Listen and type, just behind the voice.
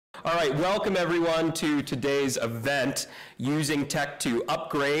All right, welcome everyone to today's event, Using Tech to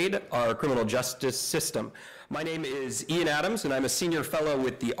Upgrade Our Criminal Justice System. My name is Ian Adams, and I'm a senior fellow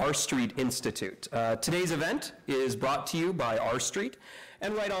with the R Street Institute. Today's event is brought to you by R Street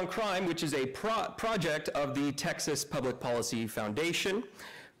and Right on Crime, which is a project of the Texas Public Policy Foundation,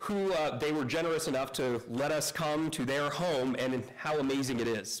 who they were generous enough to let us come to their home, and how amazing it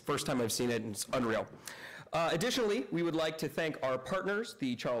is. First time I've seen it, and it's unreal. Additionally, we would like to thank our partners,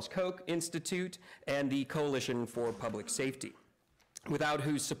 the Charles Koch Institute and the Coalition for Public Safety, without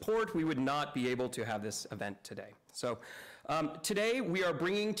whose support we would not be able to have this event today. So today we are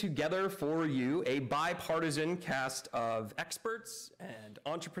bringing together for you a bipartisan cast of experts and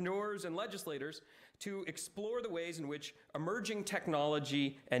entrepreneurs and legislators to explore the ways in which emerging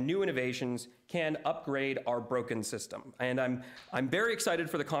technology and new innovations can upgrade our broken system. And I'm very excited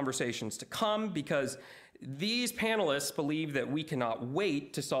for the conversations to come, because these panelists believe that we cannot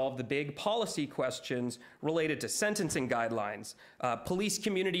wait to solve the big policy questions related to sentencing guidelines, police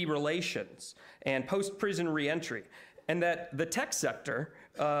community relations, and post-prison reentry, and that the tech sector,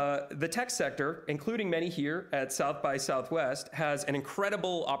 including many here at South by Southwest, has an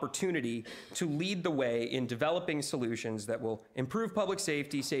incredible opportunity to lead the way in developing solutions that will improve public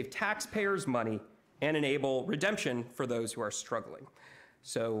safety, save taxpayers money, and enable redemption for those who are struggling.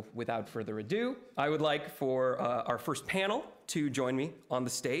 So without further ado, I would like for our first panel to join me on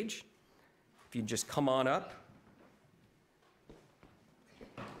the stage. If you'd just come on up.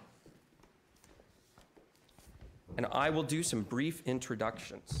 And I will do some brief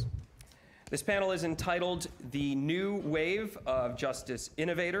introductions. This panel is entitled The New Wave of Justice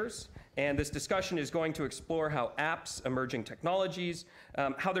Innovators, and this discussion is going to explore how apps, emerging technologies,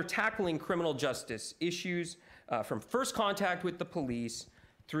 how they're tackling criminal justice issues from first contact with the police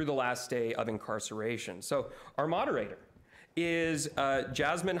through the last day of incarceration. So our moderator is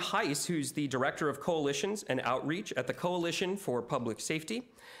Jasmine Heiss, who's the Director of Coalitions and Outreach at the Coalition for Public Safety.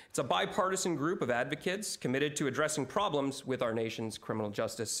 It's a bipartisan group of advocates committed to addressing problems with our nation's criminal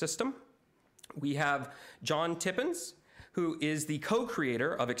justice system. We have John Tippins, who is the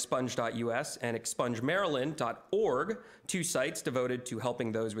co-creator of expunge.us and expungemaryland.org, two sites devoted to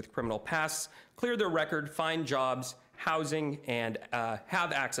helping those with criminal pasts clear their record, find jobs, housing, and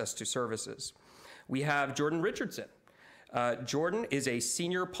have access to services. We have Jordan Richardson. Jordan is a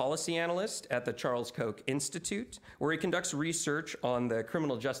senior policy analyst at the Charles Koch Institute, where he conducts research on the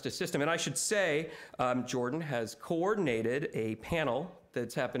criminal justice system. And I should say, Jordan has coordinated a panel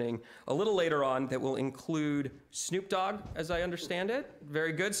that's happening a little later on that will include Snoop Dogg, as I understand it.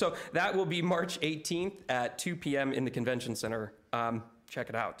 Very good. So that will be March 18th at 2 p.m. in the Convention Center. Check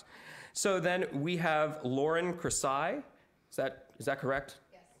it out. So then we have Lauren Krasai. Is that correct?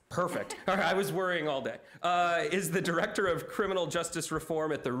 Yes. Perfect. All right, I was worrying all day. Is the Director of Criminal Justice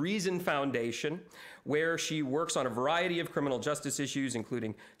Reform at the Reason Foundation, where she works on a variety of criminal justice issues,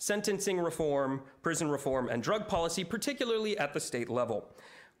 including sentencing reform, prison reform, and drug policy, particularly at the state level.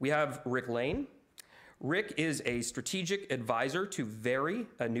 We have Rick Lane. Rick is a strategic advisor to Very,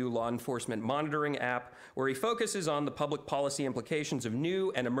 a new law enforcement monitoring app, where he focuses on the public policy implications of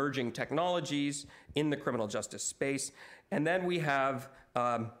new and emerging technologies in the criminal justice space. And then we have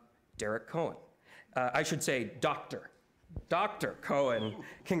Derek Cohen. I should say Dr. Cohen.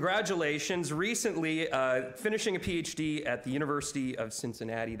 Congratulations. Recently finishing a PhD at the University of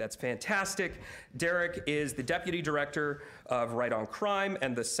Cincinnati. That's fantastic. Derek is the Deputy Director of Right on Crime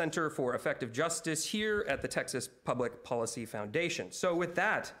and the Center for Effective Justice here at the Texas Public Policy Foundation. So with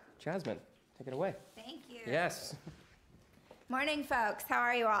that, Jasmine, take it away. Thank you. Yes. Morning, folks. How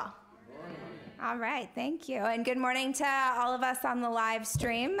are you all? All right, thank you. And good morning to all of us on the live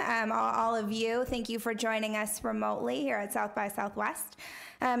stream, all of you. Thank you for joining us remotely here at South by Southwest.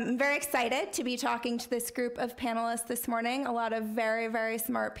 I'm very excited to be talking to this group of panelists this morning. A lot of very, very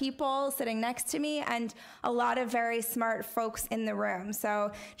smart people sitting next to me, and a lot of very smart folks in the room.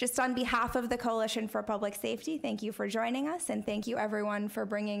 So just on behalf of the Coalition for Public Safety, thank you for joining us, and thank you everyone for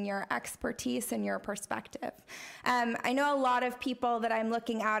bringing your expertise and your perspective. I know a lot of people that I'm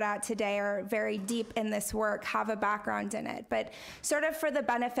looking out at today are very deep in this work, have a background in it, but sort of for the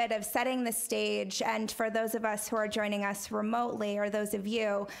benefit of setting the stage, and for those of us who are joining us remotely, or those of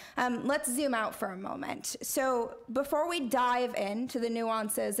you, let's zoom out for a moment. So before we dive into the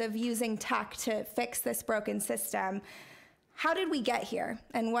nuances of using tech to fix this broken system, how did we get here,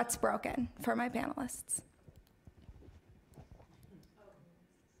 and what's broken for my panelists?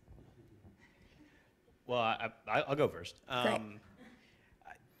 Well, I'll go first. Great.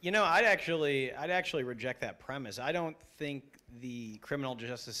 You know, I'd actually reject that premise. I don't think the criminal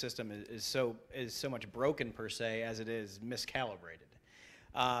justice system is so much broken per se as it is miscalibrated.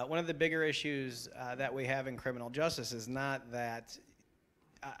 One of the bigger issues that we have in criminal justice is not that,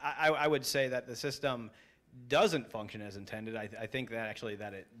 I would say that the system doesn't function as intended. I think that actually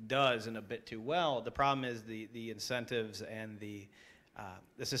that it does, and a bit too well. The problem is the incentives and the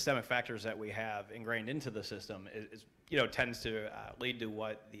systemic factors that we have ingrained into the system is tends to lead to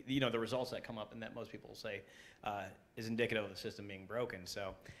what the results that come up and that most people say is indicative of the system being broken.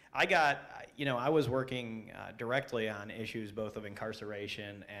 So I was working directly on issues both of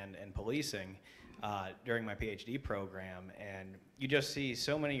incarceration and policing during my PhD program, and you just see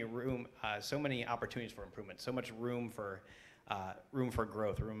so many opportunities for improvement, so much room for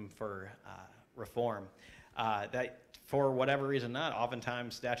growth, room for reform, that for whatever reason not,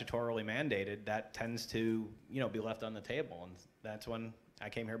 oftentimes statutorily mandated, that tends to be left on the table. And that's when I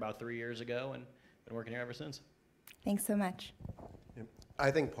came here about 3 years ago and been working here ever since. Thanks so much.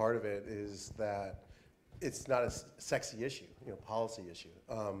 I think part of it is that it's not a sexy issue, policy issue.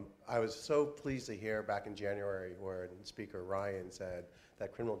 I was so pleased to hear back in January when Speaker Ryan said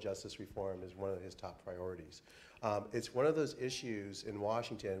that criminal justice reform is one of his top priorities. It's one of those issues in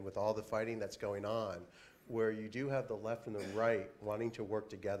Washington with all the fighting that's going on where you do have the left and the right wanting to work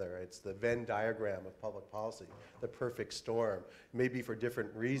together. It's the Venn diagram of public policy, the perfect storm, maybe for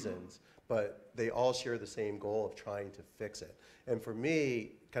different reasons, but they all share the same goal of trying to fix it. And for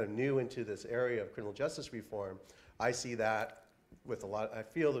me, kind of new into this area of criminal justice reform, I see that with I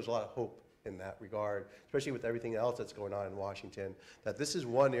feel there's a lot of hope in that regard, especially with everything else that's going on in Washington, that this is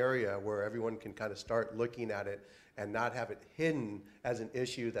one area where everyone can kind of start looking at it and not have it hidden as an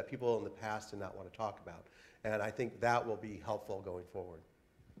issue that people in the past did not want to talk about. And I think that will be helpful going forward.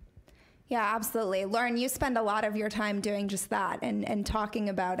 Yeah, absolutely. Lauren, you spend a lot of your time doing just that and talking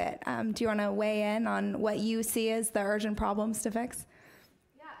about it. Do you want to weigh in on what you see as the urgent problems to fix?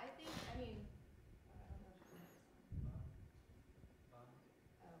 Yeah, does it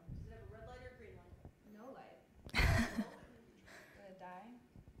have a red light or green light? No light. Did it die?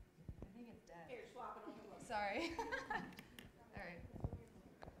 I think it's dead. Here, swap it over. Sorry. All right.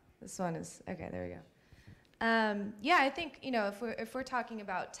 This one is, okay, there we go. Yeah, I think if we're talking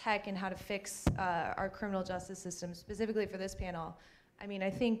about tech and how to fix our criminal justice system, specifically for this panel, I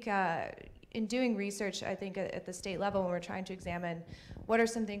think in doing research, I think at the state level when we're trying to examine what are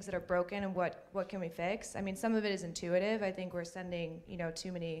some things that are broken and what can we fix. Some of it is intuitive. I think we're sending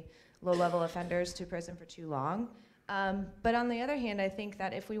too many low-level offenders to prison for too long. But on the other hand, I think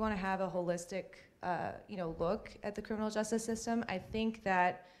that if we want to have a holistic look at the criminal justice system, I think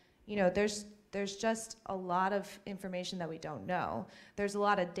that there's just a lot of information that we don't know. There's a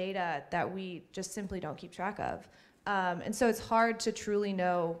lot of data that we just simply don't keep track of. And so it's hard to truly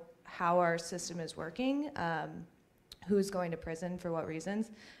know how our system is working, who's going to prison for what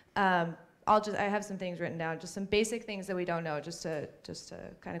reasons. I have some things written down, just some basic things that we don't know, just to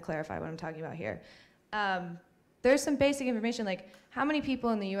kind of clarify what I'm talking about here. There's some basic information, like how many people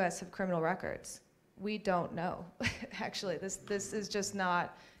in the US have criminal records? We don't know, actually. This is just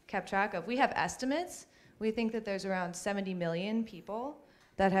not kept track of. We have estimates. We think that there's around 70 million people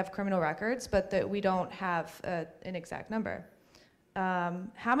that have criminal records, but that we don't have an exact number.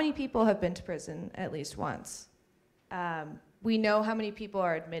 How many people have been to prison at least once? We know how many people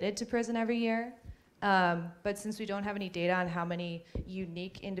are admitted to prison every year, but since we don't have any data on how many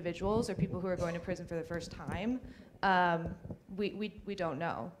unique individuals or people who are going to prison for the first time, we don't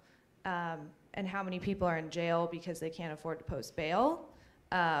know. And how many people are in jail because they can't afford to post bail?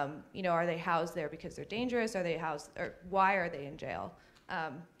 Are they housed there because they're dangerous? Are they housed, or why are they in jail?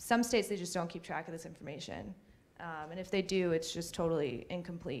 Some states, they just don't keep track of this information. And if they do, it's just totally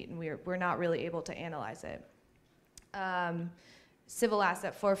incomplete, and we're not really able to analyze it. Civil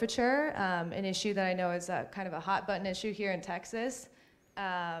asset forfeiture, an issue that I know is kind of a hot button issue here in Texas.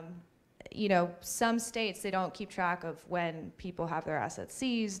 Some states, they don't keep track of when people have their assets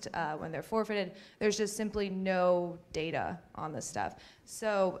seized, when they're forfeited. There's just simply no data on this stuff.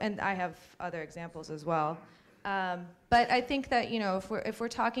 So, and I have other examples as well. But I think that, if we're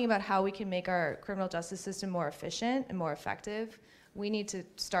talking about how we can make our criminal justice system more efficient and more effective, we need to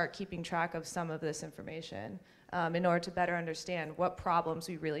start keeping track of some of this information in order to better understand what problems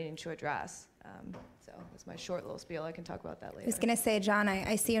we really need to address. So that's my short little spiel. I can talk about that later. I was going to say, John,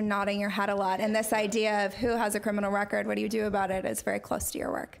 I see you nodding your head a lot, and this idea of who has a criminal record, what do you do about it, is very close to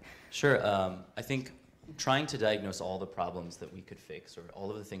your work. Sure. I think trying to diagnose all the problems that we could fix or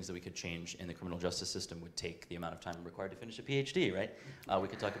all of the things that we could change in the criminal justice system would take the amount of time required to finish a PhD, right? We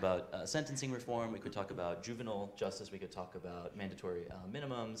could talk about sentencing reform, we could talk about juvenile justice, we could talk about mandatory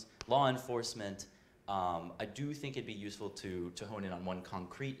minimums, law enforcement. I do think it'd be useful to hone in on one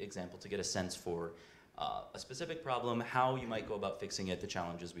concrete example to get a sense for a specific problem, how you might go about fixing it, the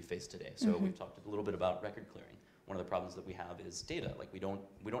challenges we face today. So we've talked a little bit about record clearing. One of the problems that we have is data. Like we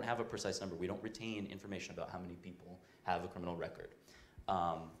don't have a precise number. We don't retain information about how many people have a criminal record.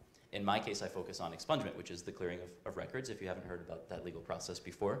 In my case, I focus on expungement, which is the clearing of records, if you haven't heard about that legal process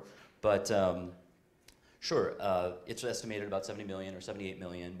before. But sure, it's estimated about 70 million or 78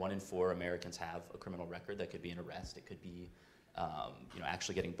 million. 1 in 4 Americans have a criminal record. That could be an arrest. It could be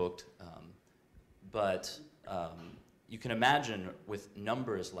actually getting booked. But you can imagine with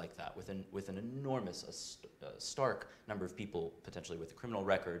numbers like that, with an enormous, stark number of people potentially with a criminal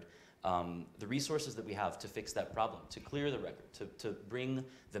record, the resources that we have to fix that problem, to clear the record, to bring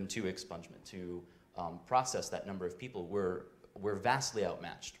them to expungement, to process that number of people, we're vastly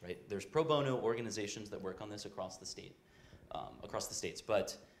outmatched, right? There's pro bono organizations that work on this across the states,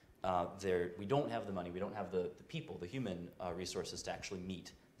 but we don't have the money, we don't have the people, the human resources to actually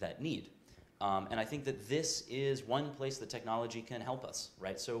meet that need. And I think that this is one place that technology can help us,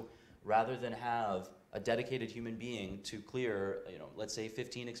 right? So rather than have a dedicated human being to clear, let's say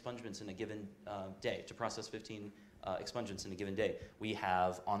 15 expungements in a given day, to process 15 expungements in a given day, we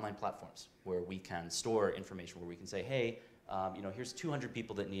have online platforms where we can store information, where we can say, hey, here's 200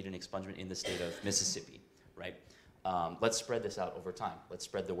 people that need an expungement in the state of Mississippi, right? Let's spread this out over time. Let's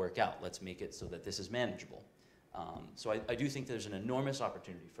spread the work out. Let's make it so that this is manageable. So I do think there's an enormous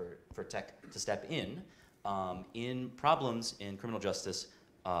opportunity for tech to step in problems in criminal justice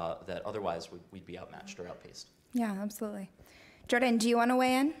that otherwise we'd be outmatched or outpaced. Yeah, absolutely. Jordan, do you want to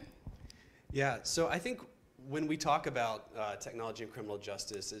weigh in? Yeah, so I think when we talk about technology and criminal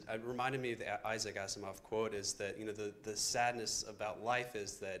justice, it reminded me of the Isaac Asimov quote is that, the sadness about life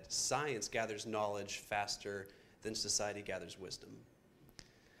is that science gathers knowledge faster than society gathers wisdom.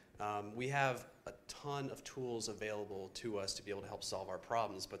 We have a ton of tools available to us to be able to help solve our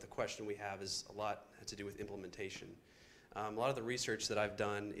problems, but the question we have is a lot to do with implementation. A lot of the research that I've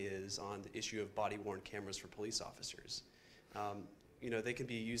done is on the issue of body-worn cameras for police officers. They can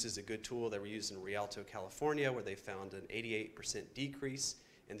be used as a good tool. They were used in Rialto, California, where they found an 88% decrease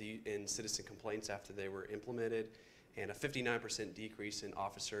in citizen complaints after they were implemented, and a 59% decrease in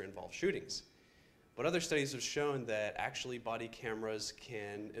officer-involved shootings. But other studies have shown that actually body cameras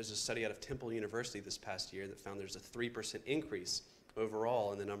there's a study out of Temple University this past year that found there's a 3% increase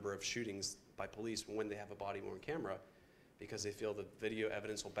overall in the number of shootings by police when they have a body-worn camera, because they feel the video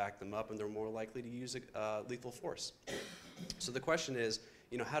evidence will back them up and they're more likely to use lethal force. So the question is,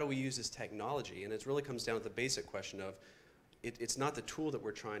 how do we use this technology? And it really comes down to the basic question of, it's not the tool that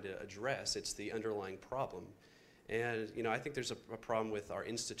we're trying to address, it's the underlying problem. And I think there's a problem with our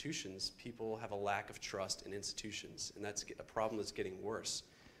institutions. People have a lack of trust in institutions, and that's a problem that's getting worse.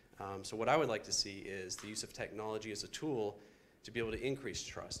 So what I would like to see is the use of technology as a tool to be able to increase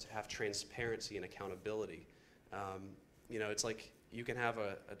trust, to have transparency and accountability. It's like you can have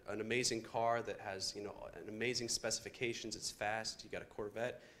an amazing car that has an amazing specifications, it's fast, you got a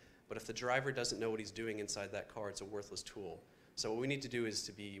Corvette, but if the driver doesn't know what he's doing inside that car, it's a worthless tool. So what we need to do is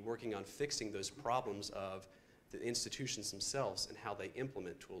to be working on fixing those problems of the institutions themselves and how they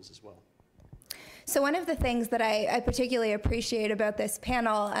implement tools as well. So one of the things that I particularly appreciate about this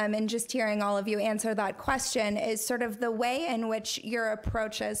panel, and just hearing all of you answer that question, is sort of the way in which your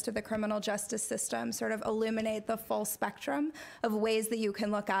approaches to the criminal justice system sort of illuminate the full spectrum of ways that you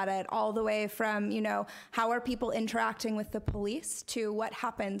can look at it, all the way from, how are people interacting with the police to what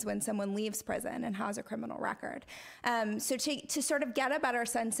happens when someone leaves prison and has a criminal record. So to sort of get a better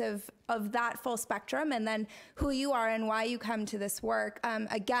sense of that full spectrum, and then who you are and why you come to this work,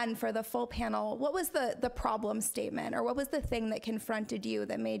 again, for the full panel, what was the problem statement, or what was the thing that confronted you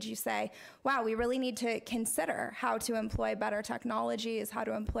that made you say, wow, we really need to consider how to employ better technologies, how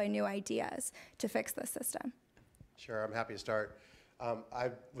to employ new ideas to fix this system? Sure, I'm happy to start. I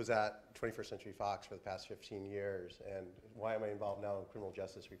was at 21st Century Fox for the past 15 years, and why am I involved now in criminal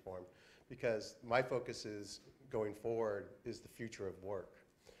justice reform? Because my focus is, going forward, is the future of work.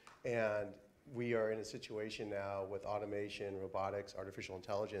 And we are in a situation now with automation, robotics, artificial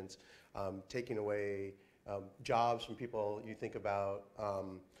intelligence, taking away jobs from people. You think about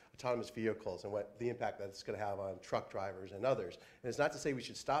autonomous vehicles and what the impact that's going to have on truck drivers and others. And it's not to say we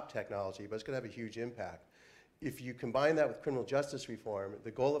should stop technology, but it's going to have a huge impact. If you combine that with criminal justice reform,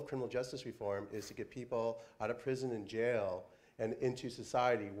 the goal of criminal justice reform is to get people out of prison and jail and into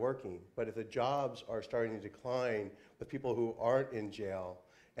society working. But if the jobs are starting to decline with people who aren't in jail,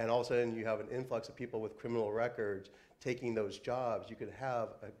 and all of a sudden you have an influx of people with criminal records taking those jobs, you could have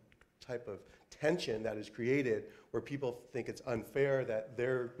a type of tension that is created where people think it's unfair that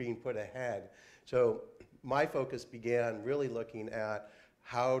they're being put ahead. So my focus began really looking at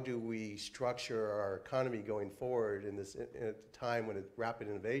how do we structure our economy going forward in this in a time when it's rapid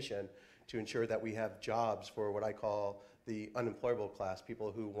innovation to ensure that we have jobs for what I call the unemployable class,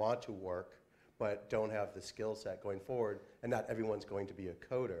 people who want to work but don't have the skill set going forward, and not everyone's going to be a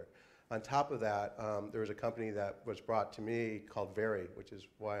coder. On top of that, there was a company that was brought to me called Very, which is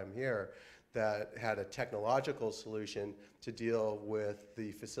why I'm here, that had a technological solution to deal with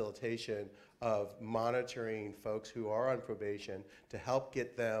the facilitation of monitoring folks who are on probation to help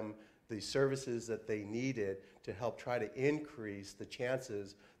get them the services that they needed to help try to increase the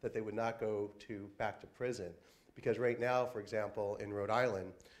chances that they would not go back to prison. Because right now, for example, in Rhode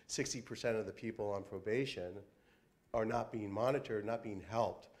Island, 60% of the people on probation are not being monitored, not being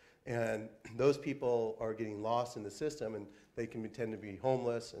helped. And those people are getting lost in the system, and they can tend to be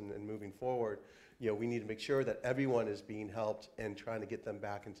homeless and moving forward. We need to make sure that everyone is being helped and trying to get them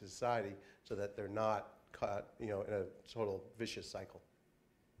back into society so that they're not caught in a total vicious cycle.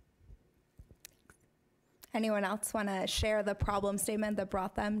 Anyone else want to share the problem statement that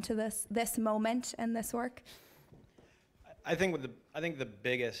brought them to this moment and this work? I think the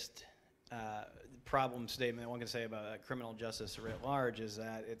biggest problem statement one can say about criminal justice writ large is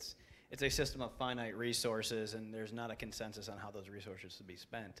that it's a system of finite resources, and there's not a consensus on how those resources should be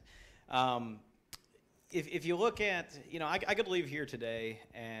spent. If you look at, I could leave here today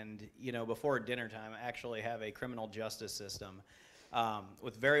and, before dinner time, actually have a criminal justice system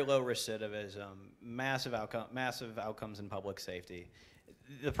with very low recidivism, massive outcomes in public safety.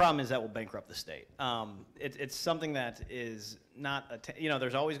 The problem is that will bankrupt the state. It's something that is not,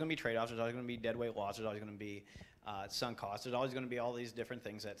 there's always going to be trade-offs. There's always going to be deadweight loss. There's always going to be sunk costs. There's always going to be all these different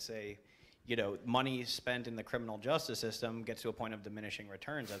things that say, money spent in the criminal justice system gets to a point of diminishing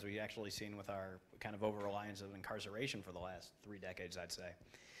returns, as we've actually seen with our kind of over-reliance of incarceration for the last 3 decades, I'd say.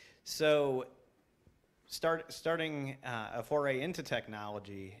 So starting a foray into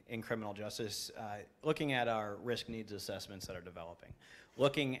technology in criminal justice, looking at our risk needs assessments that are developing,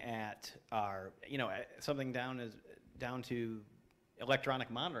 looking at our, something down to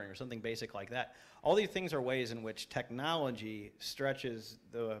electronic monitoring or something basic like that. All these things are ways in which technology stretches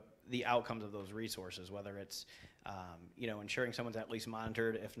the outcomes of those resources, whether it's, ensuring someone's at least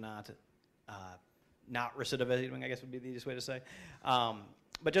monitored, if not recidivating, I guess would be the easiest way to say.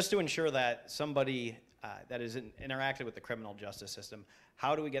 But just to ensure that somebody that is interacted with the criminal justice system,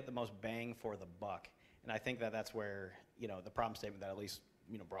 how do we get the most bang for the buck? And I think that's where, the problem statement that at least,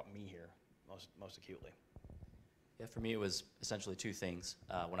 brought me here most acutely. Yeah, for me it was essentially 2 things.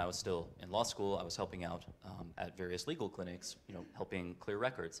 When I was still in law school, I was helping out at various legal clinics, helping clear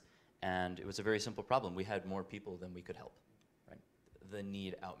records. And it was a very simple problem. We had more people than we could help, right? The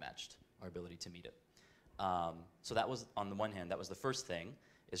need outmatched our ability to meet it. So that was, on the one hand, that was the first thing,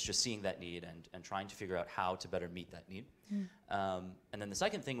 is just seeing that need and trying to figure out how to better meet that need. And then the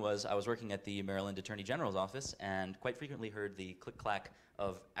second thing was I was working at the Maryland Attorney General's office and quite frequently heard the click-clack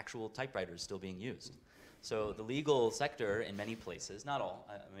of actual typewriters still being used. So the legal sector in many places, not all,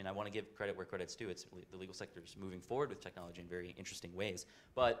 I mean, I want to give credit where credit's due. The legal sector is moving forward with technology in very interesting ways.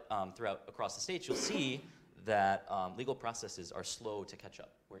 But across the states, you'll see that legal processes are slow to catch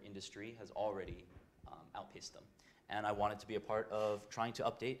up, where industry has already outpaced them. And I wanted to be a part of trying to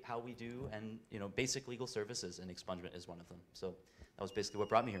update how we do, and basic legal services, and expungement is one of them. So that was basically what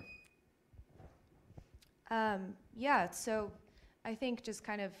brought me here. Yeah, so I think just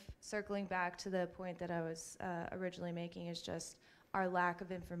kind of circling back to the point that I was originally making is just our lack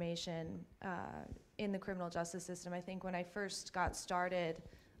of information in the criminal justice system. I think when I first got started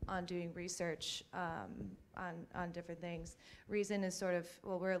on doing research on different things, Reason is sort of,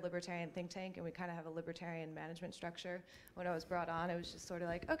 well, we're a libertarian think tank and we kind of have a libertarian management structure. When I was brought on, it was just sort of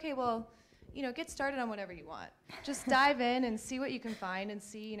like, okay, well, get started on whatever you want. Just dive in and see what you can find and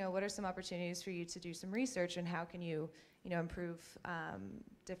see, what are some opportunities for you to do some research and how can you, improve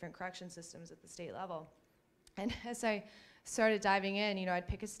different correction systems at the state level. And as I started diving in, I'd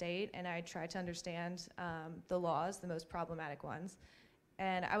pick a state and I'd try to understand the laws, the most problematic ones.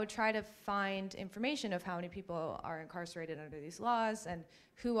 And I would try to find information of how many people are incarcerated under these laws and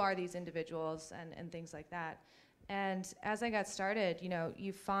who are these individuals and things like that. And as I got started,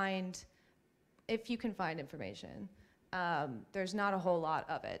 you find, if you can find information, there's not a whole lot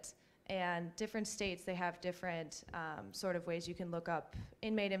of it. And different states, they have different sort of ways you can look up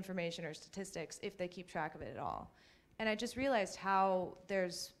inmate information or statistics if they keep track of it at all. And I just realized how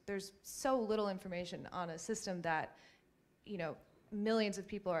there's so little information on a system that, millions of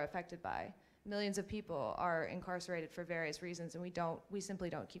people are affected by. Millions of people are incarcerated for various reasons, and we simply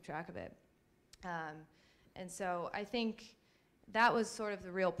don't keep track of it. And so I think that was sort of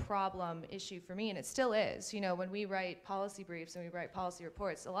the real problem issue for me, and it still is. You know, when we write policy briefs and we write policy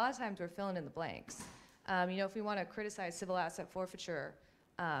reports, a lot of times we're filling in the blanks. You know, if we want to criticize civil asset forfeiture,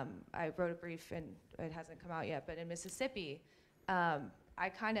 I wrote a brief, and it hasn't come out yet, but in Mississippi, I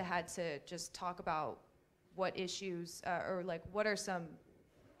kind of had to just talk about what issues, or like what are some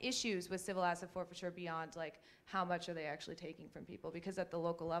issues with civil asset forfeiture beyond like how much are they actually taking from people, because at the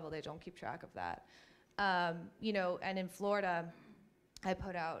local level they don't keep track of that. You know, and in Florida,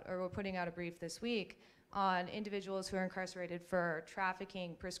 we're putting out a brief this week on individuals who are incarcerated for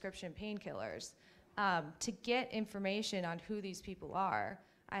trafficking prescription painkillers. To get information on who these people are,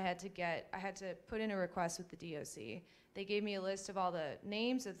 I had to put in a request with the DOC. They gave me a list of all the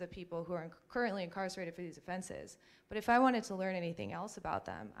names of the people who are currently incarcerated for these offenses. But if I wanted to learn anything else about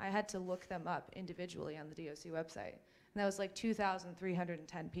them, I had to look them up individually on the DOC website. And that was like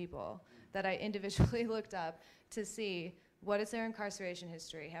 2,310 people that I individually looked up to see what is their incarceration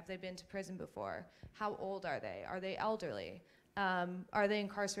history, have they been to prison before, how old are they elderly, are they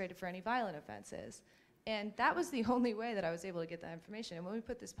incarcerated for any violent offenses? And that was the only way that I was able to get that information. And when we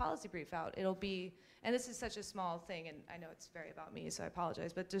put this policy brief out, it'll be, and this is such a small thing, and I know it's very about me, so I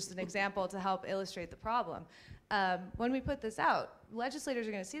apologize, but just an example to help illustrate the problem. When we put this out, legislators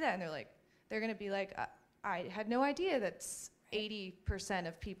are gonna see that, and they're gonna be like, I had no idea that 80%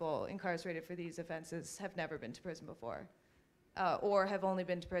 of people incarcerated for these offenses have never been to prison before, or have only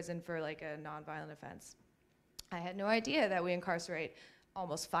been to prison for like a nonviolent offense. I had no idea that we incarcerate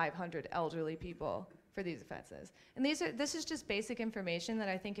almost 500 elderly people for these offenses. And this is just basic information that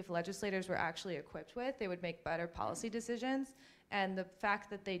I think if legislators were actually equipped with, they would make better policy decisions. And the fact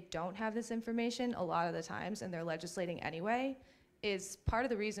that they don't have this information a lot of the times, and they're legislating anyway, is part of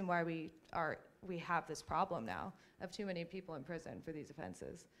the reason why we have this problem now of too many people in prison for these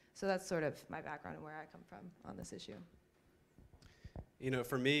offenses. So that's sort of my background and where I come from on this issue. You know,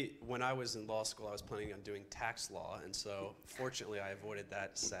 for me, when I was in law school, I was planning on doing tax law, and so fortunately I avoided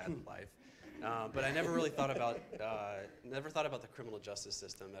that sad life. But I never really thought about the criminal justice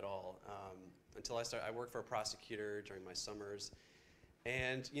system at all until I worked for a prosecutor during my summers,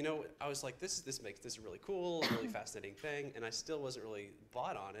 and you know, I was like, this makes this a really cool, really fascinating thing, and I still wasn't really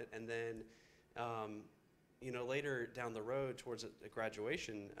bought on it. And then, you know, later down the road towards a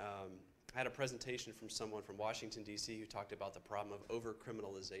graduation, I had a presentation from someone from Washington, D.C. who talked about the problem of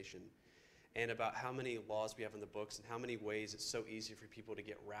over-criminalization and about how many laws we have in the books and how many ways it's so easy for people to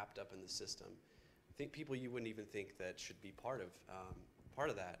get wrapped up in the system. I think people you wouldn't even think that should be part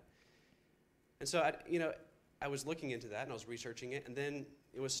of that. And so, I was looking into that and I was researching it, and then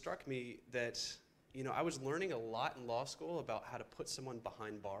it struck me that, you know, I was learning a lot in law school about how to put someone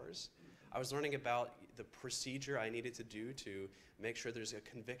behind bars. I was learning about the procedure I needed to do to make sure there's a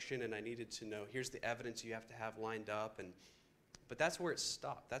conviction, and I needed to know, here's the evidence you have to have lined up. But that's where it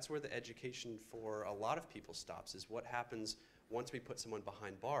stopped. That's where the education for a lot of people stops, is what happens once we put someone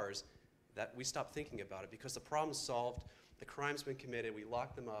behind bars, that we stop thinking about it because the problem's solved, the crime's been committed, we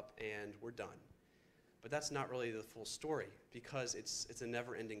lock them up, and we're done. But that's not really the full story, because it's a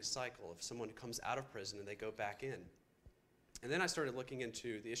never-ending cycle. If someone comes out of prison and they go back in. And then I started looking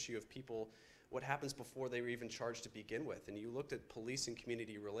into the issue of people, what happens before they were even charged to begin with. And you looked at police and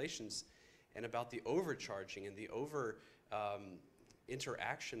community relations and about the overcharging and the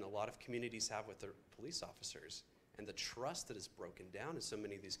interaction a lot of communities have with their police officers and the trust that is broken down in so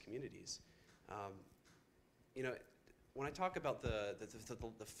many of these communities. You know, when I talk about the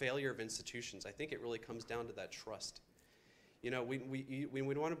failure of institutions, I think it really comes down to that trust. You know, we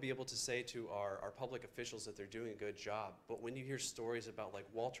want to be able to say to our public officials that they're doing a good job, but when you hear stories about like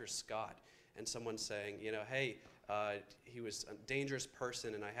Walter Scott and someone saying, you know, hey, he was a dangerous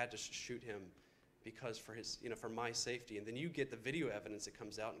person and I had to shoot him because for his, you know, for my safety, and then you get the video evidence that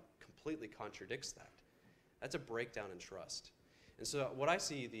comes out and completely contradicts that. That's a breakdown in trust. And so what I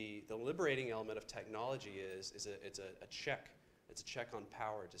see the liberating element of technology is it's a check. It's a check on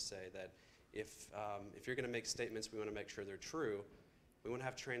power to say that if you're going to make statements, we want to make sure they're true. We want to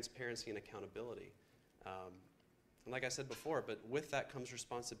have transparency and accountability. And like I said before, but with that comes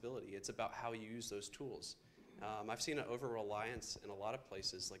responsibility. It's about how you use those tools. I've seen an over-reliance in a lot of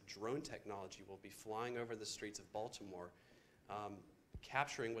places, like drone technology will be flying over the streets of Baltimore,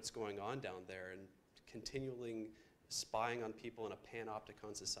 capturing what's going on down there and continually spying on people in a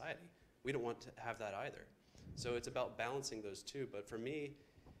panopticon society. We don't want to have that either. So it's about balancing those two. But for me,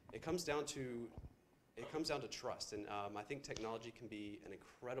 it comes down to trust, and I think technology can be an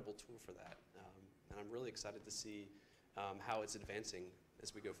incredible tool for that. And I'm really excited to see how it's advancing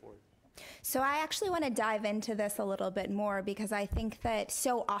as we go forward. So I actually want to dive into this a little bit more because I think that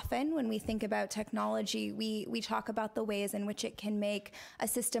so often when we think about technology, we talk about the ways in which it can make a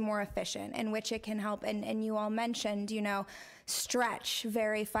system more efficient, in which it can help, and you all mentioned, stretch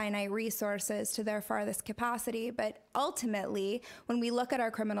very finite resources to their farthest capacity. But ultimately, when we look at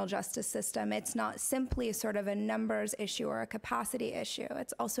our criminal justice system, it's not simply sort of a numbers issue or a capacity issue.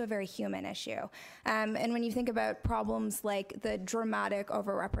 It's also a very human issue. And when you think about problems like the dramatic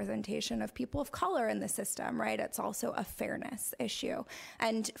overrepresentation of people of color in the system, right, it's also a fairness issue.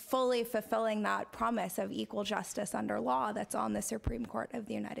 And fully fulfilling that promise of equal justice under law that's on the Supreme Court of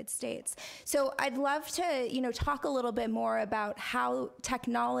the United States. So I'd love to, talk a little bit more about how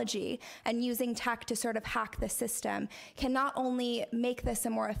technology and using tech to sort of hack the system can not only make this a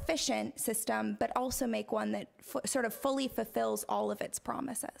more efficient system, but also make one that sort of fully fulfills all of its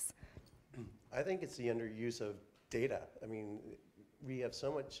promises. I think it's the underuse of data. I mean, we have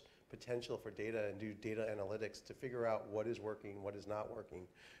so much potential for data and do data analytics to figure out what is working, what is not working,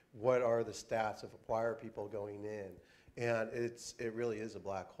 what are the stats of why are people going in. And it really is a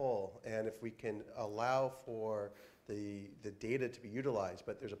black hole. And if we can allow for the data to be utilized,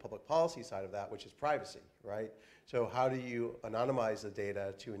 but there's a public policy side of that, which is privacy, right? So how do you anonymize the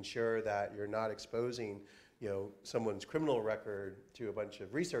data to ensure that you're not exposing, someone's criminal record to a bunch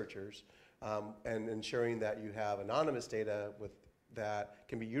of researchers, and ensuring that you have anonymous data that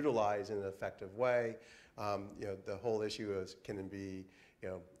can be utilized in an effective way? The whole issue is, can it be,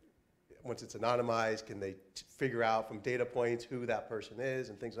 once it's anonymized, can they figure out from data points who that person is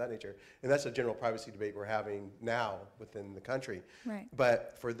and things of that nature? And that's a general privacy debate we're having now within the country. Right.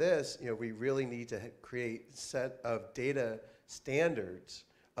 But for this, we really need to create a set of data standards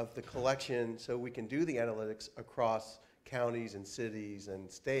of the collection so we can do the analytics across counties and cities and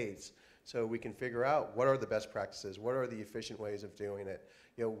states, so we can figure out what are the best practices, what are the efficient ways of doing it,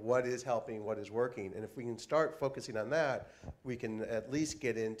 what is helping, what is working. And if we can start focusing on that, we can at least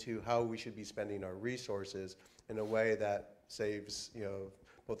get into how we should be spending our resources in a way that saves,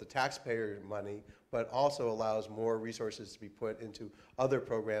 both the taxpayer money, but also allows more resources to be put into other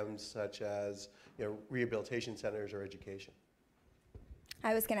programs such as, rehabilitation centers or education.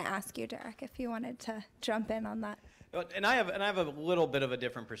 I was going to ask you, Derek, if you wanted to jump in on that. And I have a little bit of a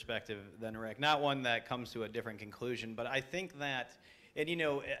different perspective than Rick, not one that comes to a different conclusion, but I think that, and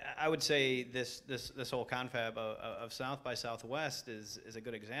I would say this whole confab of South by Southwest is a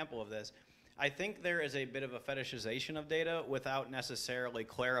good example of this. I think there is a bit of a fetishization of data without necessarily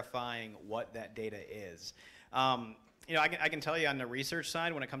clarifying what that data is. I can tell you on the research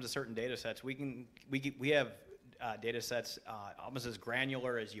side, when it comes to certain data sets, we have data sets almost as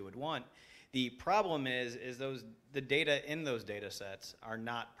granular as you would want. The problem is the data in those data sets are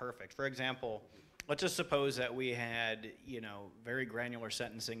not perfect. For example, let's just suppose that we had, very granular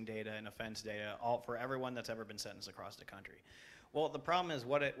sentencing data and offense data all for everyone that's ever been sentenced across the country. Well, the problem is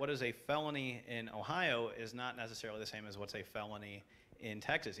what is a felony in Ohio is not necessarily the same as what's a felony in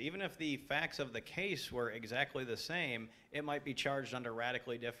Texas. Even if the facts of the case were exactly the same, it might be charged under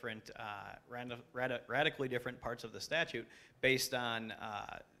radically different parts of the statute based on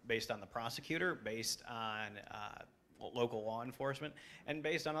the prosecutor, based on local law enforcement, and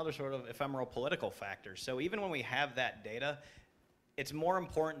based on other sort of ephemeral political factors. So even when we have that data, it's more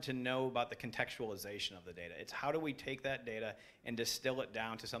important to know about the contextualization of the data. It's how do we take that data and distill it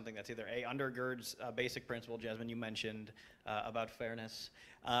down to something that's either undergirds a basic principle, Jasmine, you mentioned about fairness,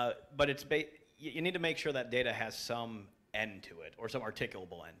 but you need to make sure that data has some end to it, or some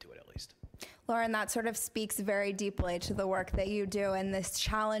articulable end to it at least. Lauren, that sort of speaks very deeply to the work that you do and this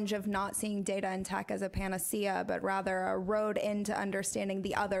challenge of not seeing data and tech as a panacea, but rather a road into understanding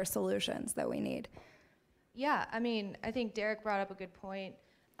the other solutions that we need. Yeah, I think Derek brought up a good point.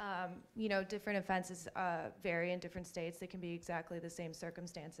 Different offenses vary in different states. They can be exactly the same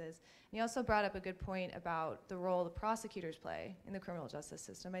circumstances. And he also brought up a good point about the role the prosecutors play in the criminal justice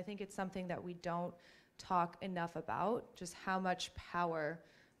system. I think it's something that we don't talk enough about, just how much power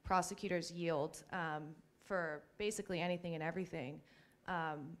prosecutors yield for basically anything and everything,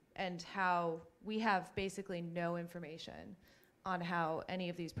 and how we have basically no information on how any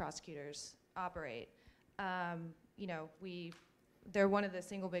of these prosecutors operate. They're one of the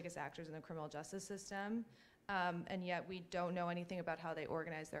single biggest actors in the criminal justice system, and yet we don't know anything about how they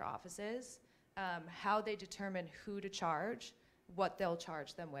organize their offices, how they determine who to charge, what they'll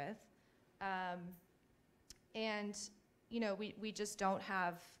charge them with. We just don't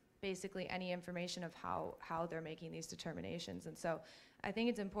have basically any information of how they're making these determinations. And so I think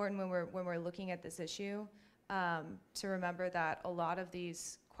it's important when we're looking at this issue to remember that a lot of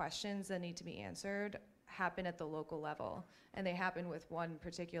these questions that need to be answered happen at the local level, and they happen with one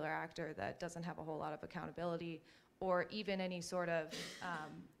particular actor that doesn't have a whole lot of accountability or even any sort of,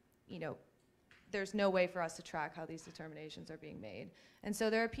 there's no way for us to track how these determinations are being made. And so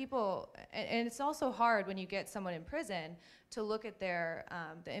there are people, and it's also hard when you get someone in prison to look at their,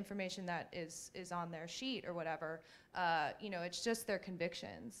 the information that is on their sheet or whatever. It's just their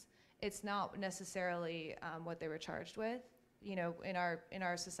convictions. It's not necessarily what they were charged with. In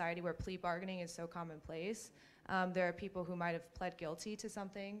our society where plea bargaining is so commonplace, there are people who might have pled guilty to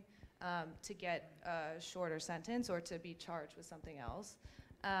something to get a shorter sentence or to be charged with something else.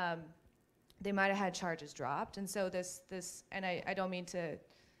 They might have had charges dropped, and so and I don't mean to,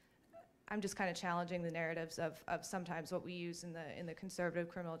 I'm just kind of challenging the narratives of sometimes what we use in the conservative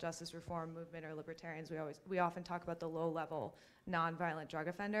criminal justice reform movement or libertarians. We often talk about the low-level nonviolent drug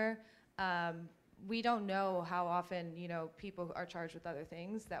offender. We don't know how often people are charged with other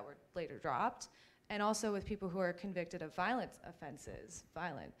things that were later dropped, and also with people who are convicted of violent offenses.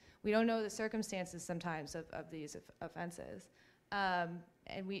 We don't know the circumstances sometimes of these offenses.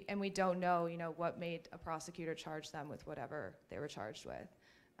 And we don't know, what made a prosecutor charge them with whatever they were charged with.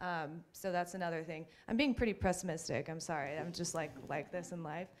 So that's another thing. I'm being pretty pessimistic. I'm sorry. I'm just like this in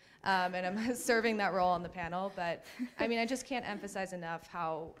life, and I'm serving that role on the panel. But I mean, I just can't emphasize enough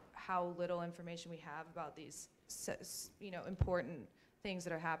how little information we have about these, important things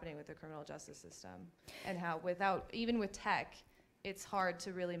that are happening with the criminal justice system, and how even with tech, it's hard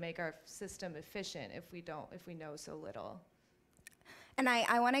to really make our system efficient if we know so little. And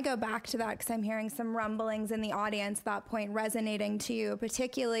I want to go back to that because I'm hearing some rumblings in the audience, that point resonating to you,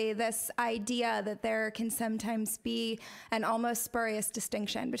 particularly this idea that there can sometimes be an almost spurious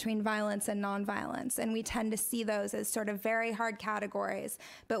distinction between violence and nonviolence. And we tend to see those as sort of very hard categories.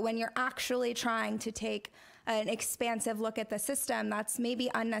 But when you're actually trying to take an expansive look at the system, that's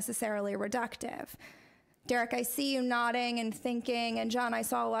maybe unnecessarily reductive. Derek, I see you nodding and thinking, and John, I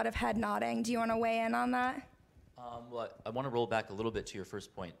saw a lot of head nodding. Do you want to weigh in on that? Well, I want to roll back a little bit to your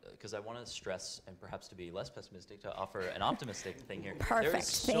first point, because I want to stress, and perhaps to be less pessimistic, to offer an optimistic thing here. Perfect. There is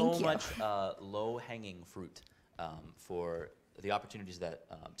so much low-hanging fruit for the opportunities that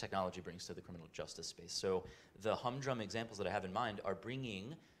technology brings to the criminal justice space. So the humdrum examples that I have in mind are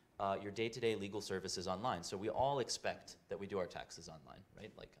bringing your day-to-day legal services online. So we all expect that we do our taxes online,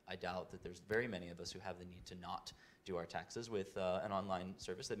 right? Like, I doubt that there's very many of us who have the need to not do our taxes with an online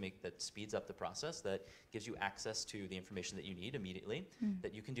service that speeds up the process, that gives you access to the information that you need immediately,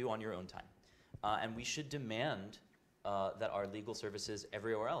 that you can do on your own time. And we should demand that our legal services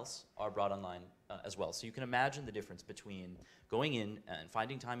everywhere else are brought online as well. So you can imagine the difference between going in and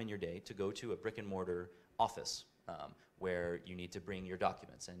finding time in your day to go to a brick and mortar office where you need to bring your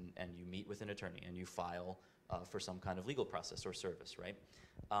documents and you meet with an attorney and you file for some kind of legal process or service, right?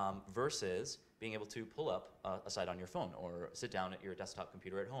 Versus being able to pull up a site on your phone or sit down at your desktop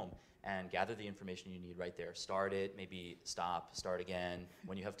computer at home and gather the information you need right there. Start it, maybe stop, start again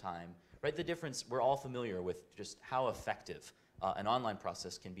when you have time, right? The difference, we're all familiar with just how effective an online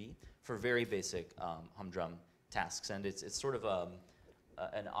process can be for very basic humdrum tasks. And it's sort of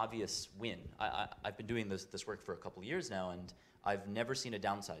an obvious win. I've been doing this work for a couple of years now, and I've never seen a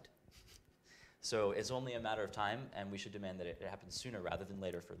downside. So it's only a matter of time, and we should demand that it happens sooner rather than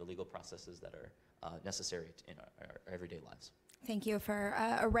later for the legal processes that are necessary in our everyday lives. Thank you for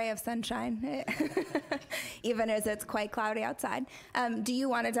a ray of sunshine, even as it's quite cloudy outside. Do you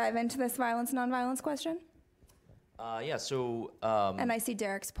want to dive into this violence, nonviolence question? Yeah, so... and I see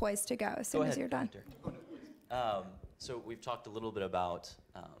Derek's poised to go as soon as you're done. So we've talked a little bit about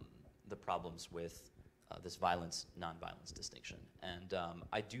the problems with this violence, nonviolence distinction. And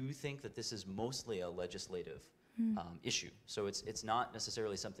I do think that this is mostly a legislative issue. So it's not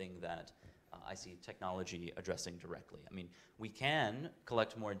necessarily something that I see technology addressing directly. I mean, we can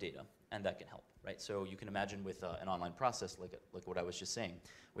collect more data, and that can help, right? So you can imagine with an online process, like what I was just saying,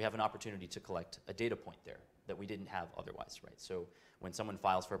 we have an opportunity to collect a data point there that we didn't have otherwise, right? So when someone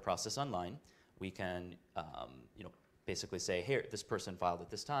files for a process online, we can, basically say, here, this person filed at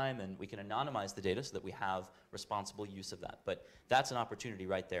this time, and we can anonymize the data so that we have responsible use of that. But that's an opportunity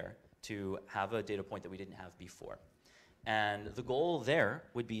right there to have a data point that we didn't have before. And the goal there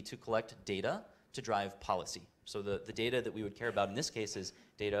would be to collect data to drive policy. So the data that we would care about in this case is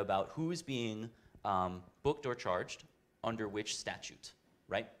data about who's being booked or charged under which statute,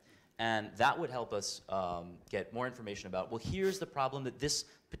 right? And that would help us get more information about, well, here's the problem that this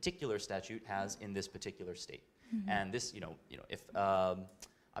particular statute has in this particular state. And this, if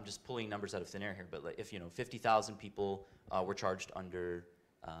I'm just pulling numbers out of thin air here, but if 50,000 people were charged under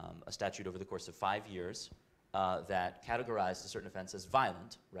a statute over the course of 5 years that categorized a certain offense as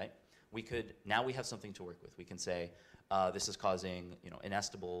violent, right? now we have something to work with. We can say, this is causing, an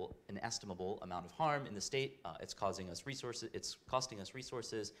estimable amount of harm in the state. It's costing us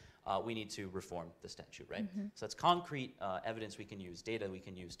resources. We need to reform the statute, right? So that's concrete evidence we can use, data we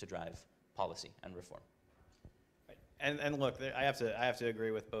can use to drive policy and reform. And look, I have to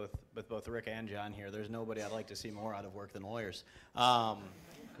agree with both Rick and John here. There's nobody I'd like to see more out of work than lawyers.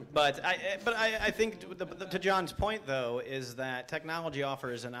 But I think to John's point, though, is that technology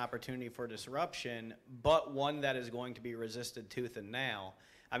offers an opportunity for disruption, but one that is going to be resisted tooth and nail.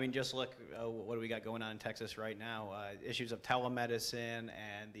 I mean, just look, what do we got going on in Texas right now? Issues of telemedicine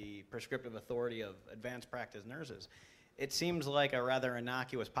and the prescriptive authority of advanced practice nurses. It seems like a rather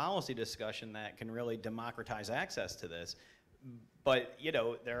innocuous policy discussion that can really democratize access to this. But,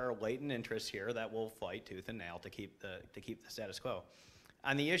 there are latent interests here that will fight tooth and nail to keep the status quo.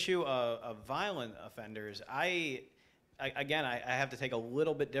 On the issue of violent offenders, I have to take a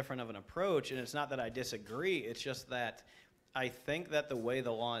little bit different of an approach, and it's not that I disagree, it's just that I think that the way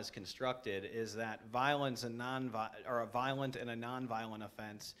the law is constructed is that violence and a violent and a non-violent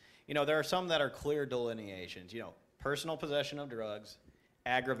offense, there are some that are clear delineations, personal possession of drugs,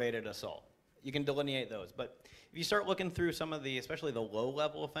 aggravated assault. You can delineate those, but if you start looking through some of the, especially the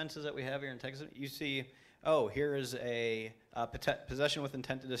low-level offenses that we have here in Texas, you see, oh, here is a possession with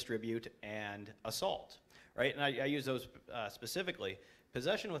intent to distribute and assault, right? And I use those specifically.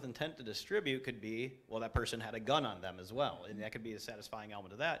 Possession with intent to distribute could be, well, that person had a gun on them as well, and that could be a satisfying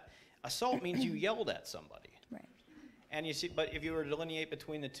element of that. Assault means you yelled at somebody. Right. And you see, but if you were to delineate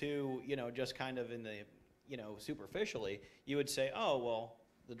between the two, just kind of in the, superficially, you would say, oh, well,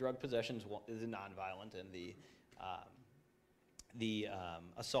 the drug possession is nonviolent, and the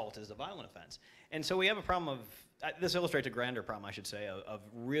assault is a violent offense. And so we have a problem of, this illustrates a grander problem, I should say, of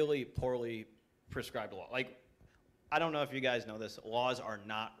really poorly prescribed law. Like, I don't know if you guys know this, laws are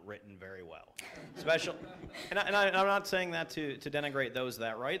not written very well. And I'm not saying that to denigrate those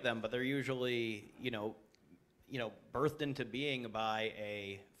that write them, but they're usually, birthed into being by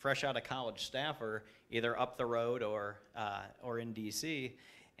a fresh out of college staffer, either up the road or in DC,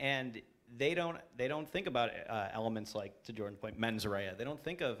 and they don't think about elements like, to Jordan's point, mens rea. They don't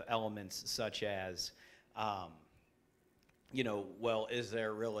think of elements such as, well, is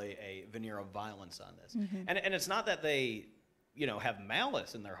there really a veneer of violence on this? And it's not that they, have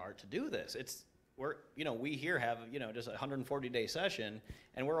malice in their heart to do this. It's we here have, just a 140-day session,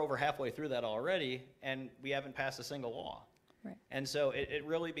 and we're over halfway through that already, and we haven't passed a single law. Right. And so it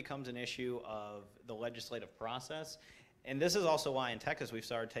really becomes an issue of the legislative process. And this is also why in Texas we've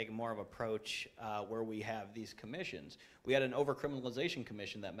started taking more of an approach where we have these commissions. We had an overcriminalization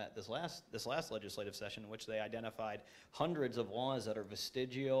commission that met this last legislative session, in which they identified hundreds of laws that are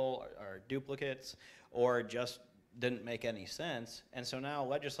vestigial or duplicates or just didn't make any sense. And so now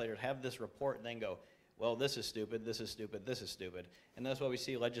legislators have this report and then go, well, this is stupid, this is stupid, this is stupid. And that's why we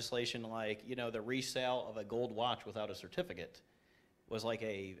see legislation like, the resale of a gold watch without a certificate was like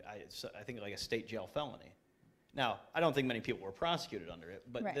I think like a state jail felony. Now, I don't think many people were prosecuted under it,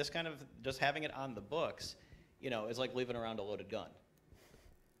 but right. This kind of, just having it on the books, is like leaving around a loaded gun.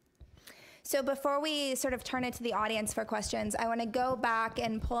 So before we sort of turn it to the audience for questions, I want to go back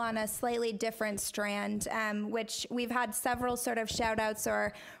and pull on a slightly different strand, which we've had several sort of shout outs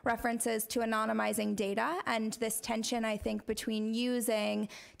or references to anonymizing data and this tension, I think, between using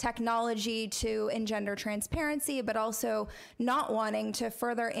technology to engender transparency, but also not wanting to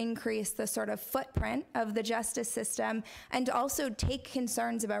further increase the sort of footprint of the justice system and also take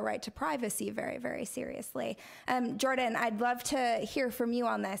concerns about right to privacy very, very seriously. Jordan, I'd love to hear from you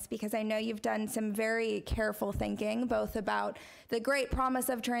on this, because I know you've done some very careful thinking, both about the great promise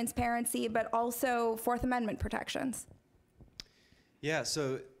of transparency, but also Fourth Amendment protections. Yeah,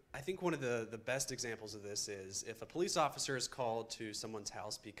 so I think one of the best examples of this is if a police officer is called to someone's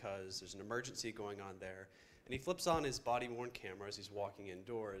house because there's an emergency going on there, and he flips on his body-worn camera as he's walking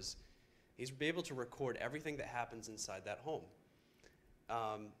indoors, he's able to record everything that happens inside that home.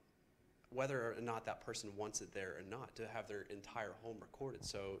 Whether or not that person wants it there or not, to have their entire home recorded.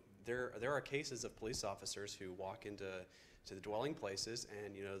 So there are cases of police officers who walk into the dwelling places,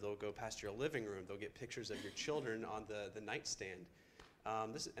 and they'll go past your living room, they'll get pictures of your children on the nightstand.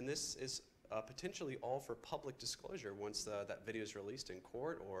 This is potentially all for public disclosure once that video is released in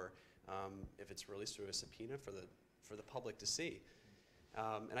court, or if it's released through a subpoena for the public to see.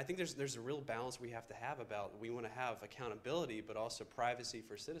 And I think there's a real balance we have to have about, we want to have accountability, but also privacy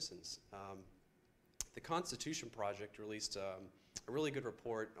for citizens. The Constitution Project released a really good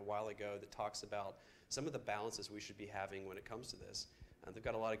report a while ago that talks about some of the balances we should be having when it comes to this. They've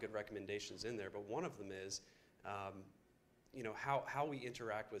got a lot of good recommendations in there, but one of them is how we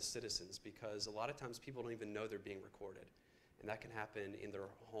interact with citizens, because a lot of times people don't even know they're being recorded. And that can happen in their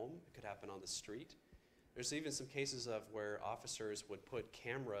home, it could happen on the street. There's even some cases of where officers would put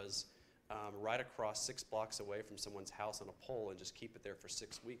cameras right across 6 blocks away from someone's house on a pole and just keep it there for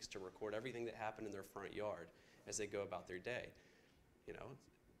 6 weeks to record everything that happened in their front yard as they go about their day.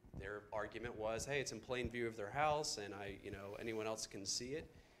 Their argument was, hey, it's in plain view of their house, and anyone else can see it.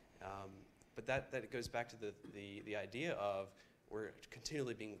 But that goes back to the idea of we're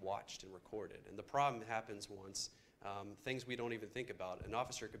continually being watched and recorded. And the problem happens once things we don't even think about. An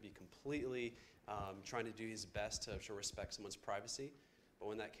officer could be completely trying to do his best to respect someone's privacy, but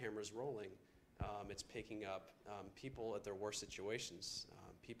when that camera is rolling, it's picking up people at their worst situations,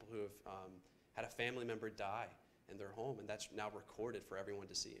 people who have had a family member die in their home, and that's now recorded for everyone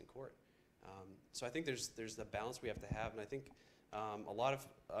to see in court. So I think there's the balance we have to have, and I think a lot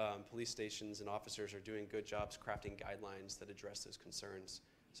of police stations and officers are doing good jobs crafting guidelines that address those concerns.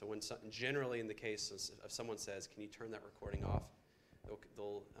 So when generally in the case of someone says, can you turn that recording off,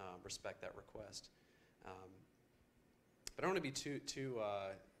 they'll respect that request. But I don't want to be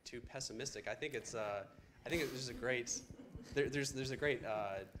too pessimistic. I think it's there's a great there's a great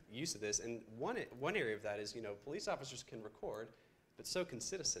use of this, and one area of that is police officers can record, but so can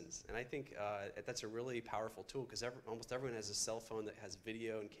citizens. And I think that's a really powerful tool, because almost everyone has a cell phone that has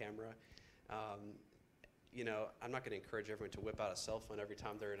video and camera. I'm not going to encourage everyone to whip out a cell phone every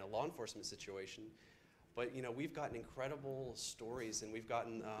time they're in a law enforcement situation, but we've gotten incredible stories, and we've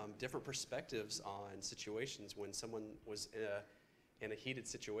gotten different perspectives on situations when someone was in a heated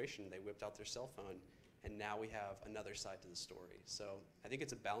situation, they whipped out their cell phone, and now we have another side to the story. So I think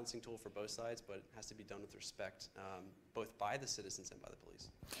it's a balancing tool for both sides, but it has to be done with respect, both by the citizens and by the police.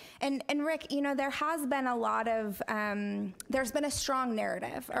 And Rick, there has been a lot of, there's been a strong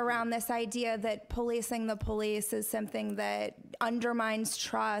narrative around this idea that policing the police is something that undermines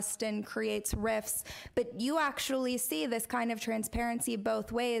trust and creates rifts, but you actually see this kind of transparency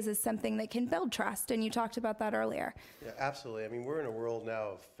both ways as something that can build trust, and you talked about that earlier. Yeah, absolutely. I mean, we're in a world now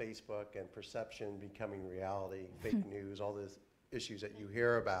of Facebook and perception becoming reality, fake news, all these issues that you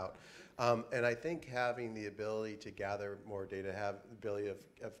hear about. And I think having the ability to gather more data, have the ability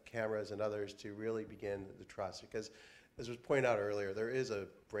of cameras and others to really begin the trust, because as was pointed out earlier, there is a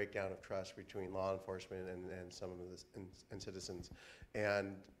breakdown of trust between law enforcement and some of this and citizens.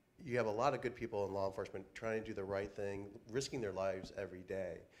 And you have a lot of good people in law enforcement trying to do the right thing, risking their lives every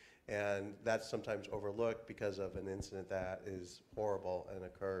day. And that's sometimes overlooked because of an incident that is horrible and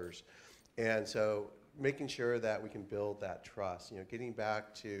occurs. And so making sure that we can build that trust, getting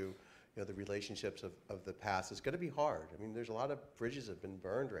back to the relationships of the past is going to be hard. I mean, there's a lot of bridges that have been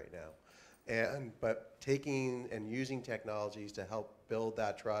burned right now. But taking and using technologies to help build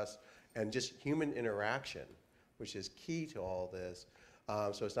that trust and just human interaction, which is key to all this.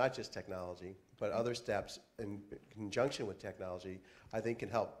 So it's not just technology, but other steps in conjunction with technology, I think can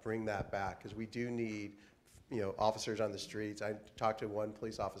help bring that back, because we do need officers on the streets. I talked to one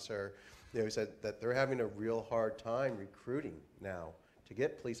police officer who said that they're having a real hard time recruiting now to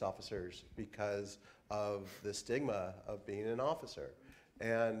get police officers because of the stigma of being an officer.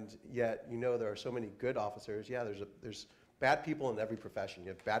 And yet, there are so many good officers. Yeah, there's bad people in every profession. You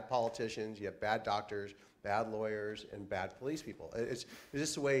have bad politicians, you have bad doctors, bad lawyers, and bad police people. It's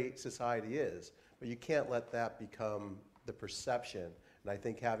just the way society is. But you can't let that become the perception. And I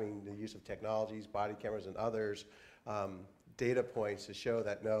think having the use of technologies, body cameras, and others, data points to show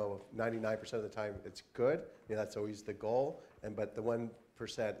that no, 99% of the time it's good. That's always the goal. But the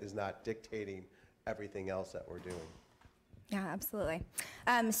 1% is not dictating everything else that we're doing. Yeah, absolutely.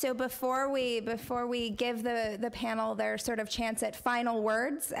 So before we give the panel their sort of chance at final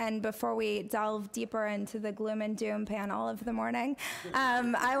words, and before we delve deeper into the gloom and doom panel of the morning,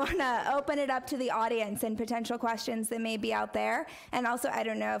 I want to open it up to the audience and potential questions that may be out there. And also, I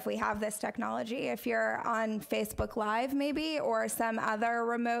don't know if we have this technology. If you're on Facebook Live, maybe, or some other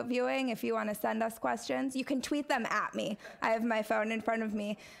remote viewing, if you want to send us questions, you can tweet them at me. I have my phone in front of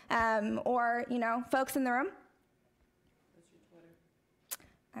me. Or, folks in the room.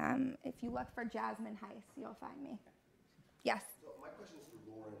 If you look for Jasmine Heiss, you'll find me. Yes? So my question is for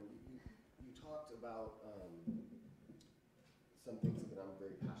Lauren. You talked about some things that I'm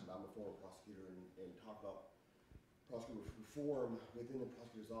very passionate about. I'm a former prosecutor, and talk about prosecutor reform within the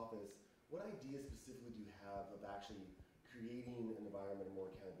prosecutor's office. What ideas specifically do you have of actually creating an environment of more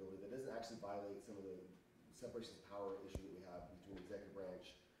accountability that doesn't actually violate some of the separation of power issue that we have between the executive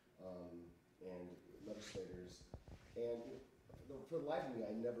branch and legislators? And for the life of me,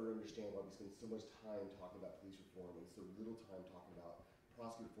 I never understand why we spend so much time talking about police reform and so little time talking about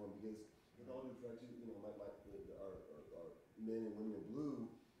prosecutor reform, because with all due respect to, our men and women in blue,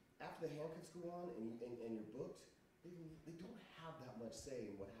 after the handcuffs go on and you're booked, they don't have that much say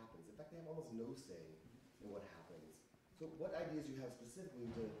in what happens. In fact, they have almost no say in what happens. So what ideas do you have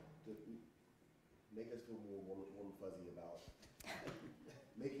specifically to make us feel more warm and fuzzy about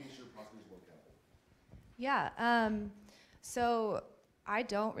making sure prosecutors are more accountable? Yeah, so I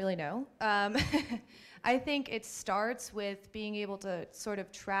don't really know. I think it starts with being able to sort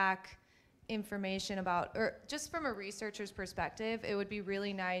of track information about, or just from a researcher's perspective, it would be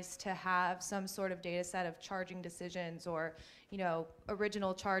really nice to have some sort of data set of charging decisions or,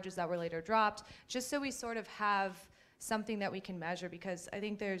 original charges that were later dropped, just so we sort of have something that we can measure, because I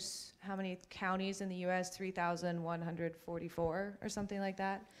think there's how many counties in the US? 3,144 or something like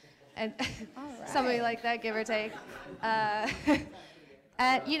that. And something like that, give or take.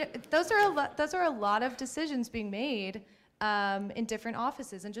 And those are a lot of decisions being made in different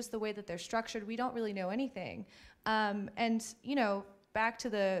offices, and just the way that they're structured, we don't really know anything. And back to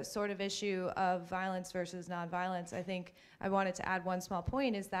the sort of issue of violence versus nonviolence, I think I wanted to add one small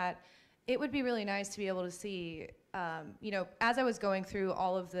point, is that it would be really nice to be able to see, as I was going through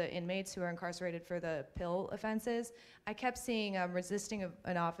all of the inmates who are incarcerated for the pill offenses, I kept seeing resisting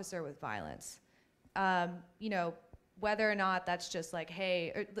an officer with violence. Whether or not that's just like,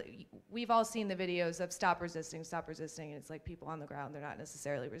 hey, we've all seen the videos of stop resisting, and it's like people on the ground, they're not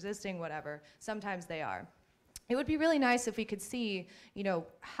necessarily resisting, whatever. Sometimes they are. It would be really nice if we could see,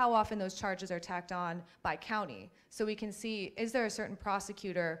 how often those charges are tacked on by county, so we can see, is there a certain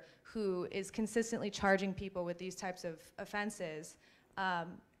prosecutor who is consistently charging people with these types of offenses,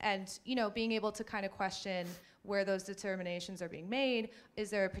 and being able to kind of question where those determinations are being made.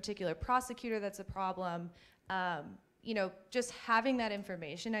 Is there a particular prosecutor that's a problem? Just having that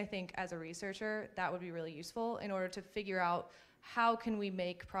information, I think, as a researcher, that would be really useful in order to figure out how can we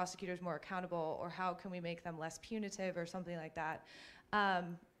make prosecutors more accountable, or how can we make them less punitive, or something like that.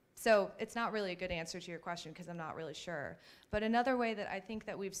 So it's not really a good answer to your question, because I'm not really sure. But another way that I think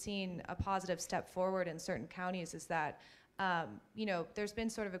that we've seen a positive step forward in certain counties is that, there's been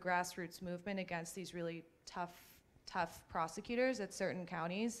sort of a grassroots movement against these really tough prosecutors at certain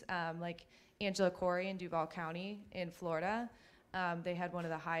counties, like Angela Corey in Duval County in Florida. They had one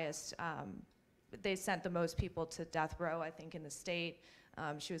of the highest, they sent the most people to death row, I think, in the state.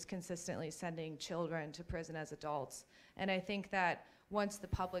 She was consistently sending children to prison as adults. And I think that once the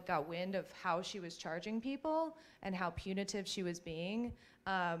public got wind of how she was charging people and how punitive she was being,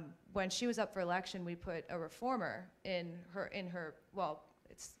 when she was up for election, we put a reformer in her, well,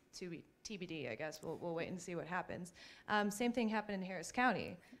 it's to be TBD, I guess. We'll wait and see what happens. Same thing happened in Harris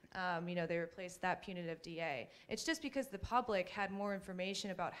County. They replaced that punitive DA. It's just because the public had more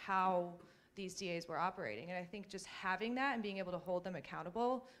information about how these DAs were operating. And I think just having that and being able to hold them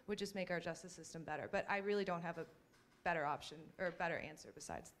accountable would just make our justice system better. But I really don't have a better option or a better answer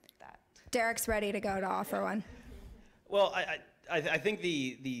besides that. Derek's ready to go to offer one. Well, I think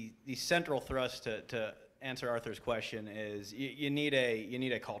the central thrust to answer Arthur's question is you need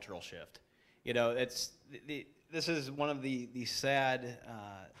a cultural shift. This is one of the sad,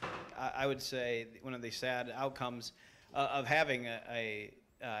 I would say, one of the sad outcomes of having a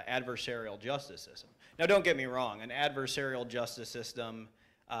adversarial justice system. Now, don't get me wrong, an adversarial justice system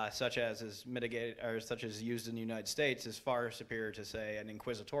such as is mitigated or such as used in the United States is far superior to, say, an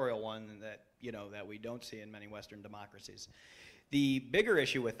inquisitorial one that that we don't see in many Western democracies. The bigger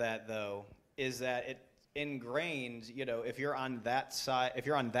issue with that, though, is that it ingrains, if you're on that side, if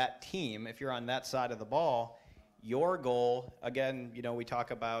you're on that team, if you're on that side of the ball, your goal, again, we talk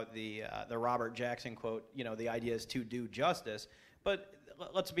about the Robert Jackson quote, the idea is to do justice, but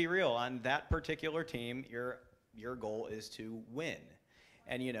let's be real, on that particular team, your goal is to win.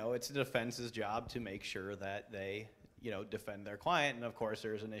 And, it's the defense's job to make sure that they, defend their client. And of course,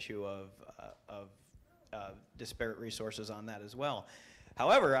 there's an issue of disparate resources on that as well.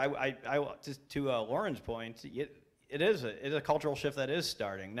 However, to Lauren's point, it is a cultural shift that is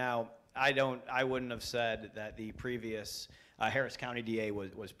starting. Now, I wouldn't have said that the previous Harris County DA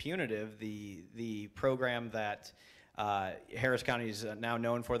was punitive. The program that Harris County is now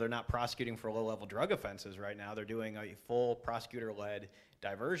known for, they're not prosecuting for low-level drug offenses right now. They're doing a full prosecutor-led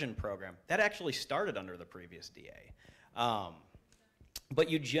diversion program. That actually started under the previous DA. But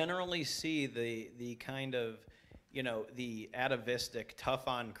you generally see the kind of, the atavistic,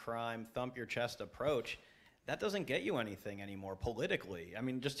 tough-on-crime, thump-your-chest approach. That doesn't get you anything anymore politically. I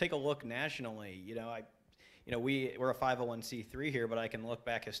mean, just take a look nationally. We're a 501c3 here, but I can look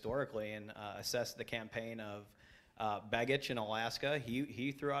back historically and assess the campaign of Begich in Alaska.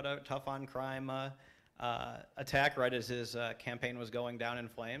 He threw out a tough-on-crime attack right as his campaign was going down in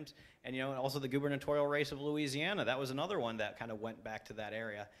flames. And also the gubernatorial race of Louisiana, that was another one that kind of went back to that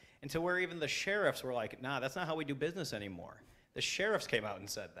area. And to where even the sheriffs were like, nah, that's not how we do business anymore. The sheriffs came out and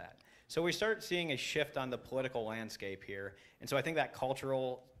said that. So we start seeing a shift on the political landscape here. And so I think that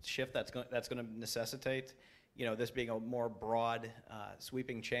cultural shift that's going to necessitate, this being a more broad,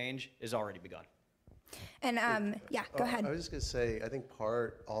 sweeping change is already begun. And yeah, go ahead. I was just going to say, I think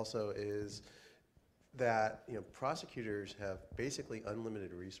part also is that prosecutors have basically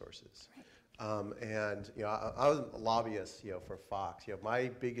unlimited resources. And I was a lobbyist for Fox. My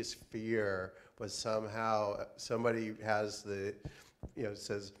biggest fear was somehow somebody has the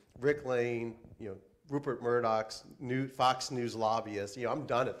says Rick Lane, Rupert Murdoch's Fox News lobbyist. I'm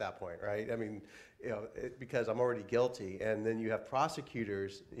done at that point, right? I mean, because I'm already guilty. And then you have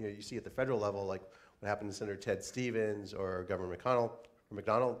prosecutors. You see at the federal level, like what happened to Senator Ted Stevens or Governor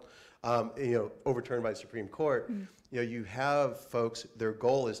McDonald, overturned by the Supreme Court. You have folks, their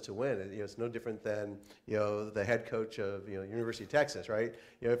goal is to win. It's no different than, the head coach of, University of Texas, right?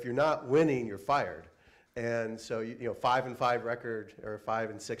 If you're not winning, you're fired. And so, 5-5 record or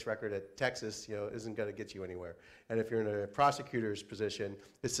 5-6 record at Texas, isn't going to get you anywhere. And if you're in a prosecutor's position,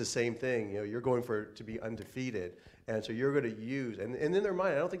 it's the same thing. You're going to be undefeated. And so you're going to use, and in their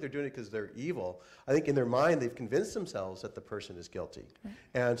mind, I don't think they're doing it because they're evil. I think in their mind, they've convinced themselves that the person is guilty. Right.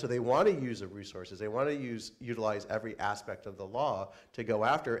 And so they want to use the resources. They want to utilize every aspect of the law to go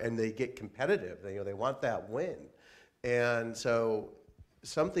after, and they get competitive. They want that win. And so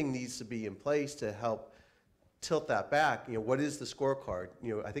something needs to be in place to help tilt that back. What is the scorecard?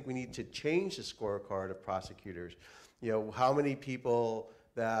 I think we need to change the scorecard of prosecutors. How many people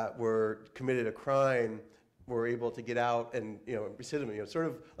that committed a crime were able to get out and recidivism, sort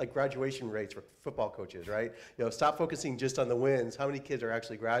of like graduation rates for football coaches, right? Stop focusing just on the wins. How many kids are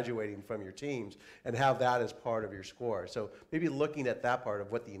actually graduating from your teams, and have that as part of your score? So maybe looking at that part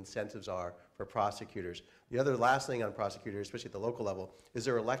of what the incentives are for prosecutors. The last thing on prosecutors, especially at the local level, is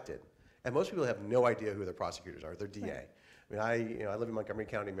they're elected, and most people have no idea who their prosecutors are. They're DA. Right. I mean, I live in Montgomery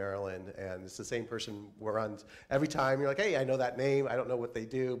County, Maryland, and it's the same person we're on every time. You're like, hey, I know that name. I don't know what they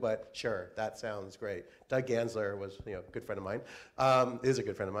do, but sure, that sounds great. Doug Gansler was, a good friend of mine, is a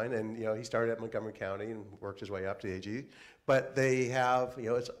good friend of mine, and he started at Montgomery County and worked his way up to the AG. But they have,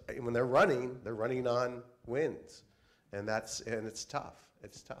 when they're running on wins, and it's tough.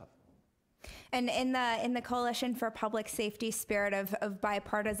 It's tough. And in the Coalition for Public Safety spirit of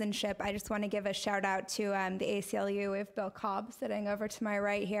bipartisanship, I just want to give a shout out to the ACLU. We have Bill Cobb sitting over to my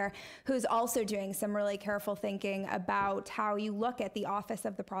right here, who's also doing some really careful thinking about how you look at the office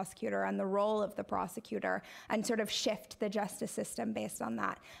of the prosecutor and the role of the prosecutor and sort of shift the justice system based on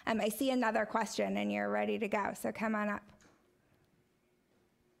that. I see another question, and you're ready to go, so come on up.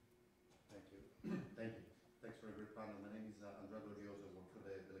 Thank you. Thanks for a great panel. My name is Andrea Glorioso. I work for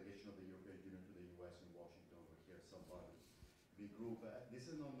the delegation of the European Union to the US in Washington over here, somewhat big group. This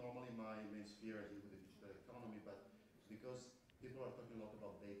is not normally my main sphere. I deal with the digital economy, but because people are talking a lot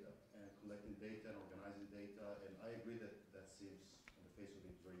about data and collecting data and organizing data, and I agree that that seems, on the face of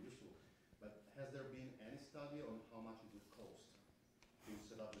it, very useful. But has there been any study on how much it would cost to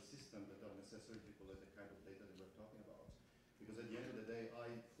set up the system that are necessary to collect the kind of data that we're talking about? Because at the end of the day, I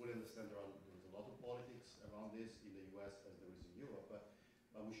fully understand there is a lot of politics around this in the US as there is in Europe, but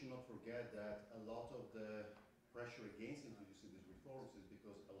we should not forget that a lot of the pressure against introducing these reforms is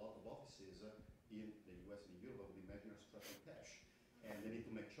because a lot of offices in the US and in Europe will be making us strapped in cash. And they need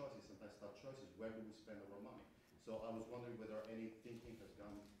to make choices, sometimes tough choices, where do we spend our money? So I was wondering whether any thinking has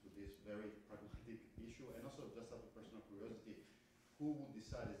gone to this very pragmatic issue, and also just out of personal curiosity, who would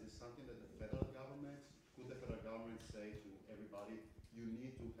decide? Is this something that the federal government, could the federal government say to everybody, you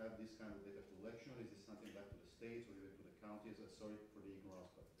need to have this kind of data collection? Is this something left to the states or even to the counties? Sorry for the ignorance,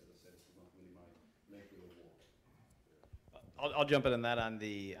 but as I said, it's not really my main field of work. I'll jump in on that on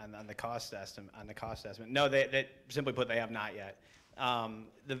the cost estimate. No, they simply put, they have not yet.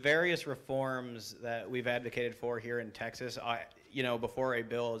 The various reforms that we've advocated for here in Texas, before a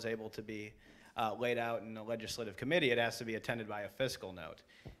bill is able to be laid out in a legislative committee, it has to be attended by a fiscal note.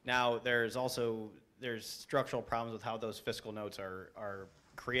 Now, there's structural problems with how those fiscal notes are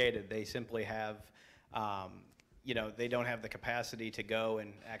created. They simply have, they don't have the capacity to go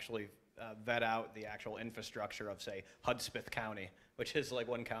and actually vet out the actual infrastructure of, say, Hudspeth County, which is like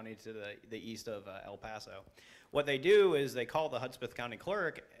one county to the east of El Paso. What they do is they call the Hudspeth County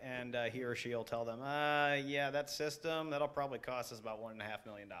clerk, and he or she will tell them, yeah, that system, that'll probably cost us about $1.5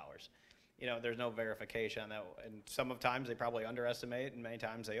 million. There's no verification on that, and sometimes they probably underestimate, and many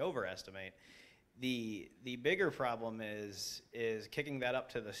times they overestimate. The bigger problem is kicking that up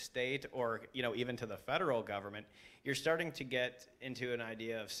to the state or even to the federal government. You're starting to get into an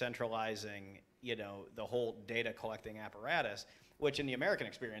idea of centralizing the whole data collecting apparatus, which in the American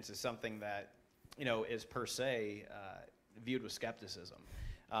experience is something that is per se viewed with skepticism,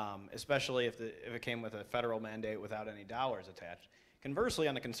 especially if it came with a federal mandate without any dollars attached. Conversely,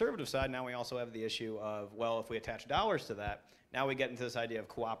 on the conservative side, now we also have the issue of, well, if we attach dollars to that, now we get into this idea of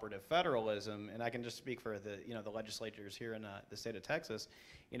cooperative federalism, and I can just speak for the legislators here in the state of Texas.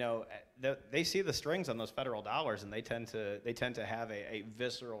 They see the strings on those federal dollars, and they tend to have a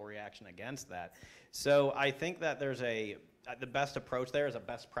visceral reaction against that. So I think that there's the best approach there is a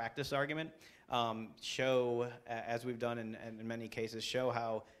best practice argument. Show, as we've done in many cases, show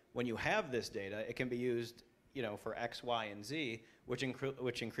how when you have this data, it can be used for X, Y, and Z, which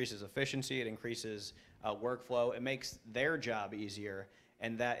increases efficiency, it increases workflow, it makes their job easier,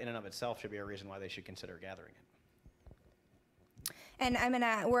 and that in and of itself should be a reason why they should consider gathering it. And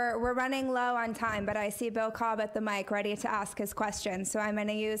we're running low on time, but I see Bill Cobb at the mic ready to ask his question, so I'm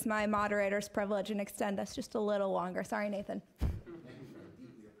gonna use my moderator's privilege and extend us just a little longer. Sorry, Nathan. Thank you, I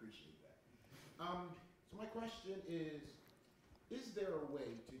deeply appreciate that. So my question is there a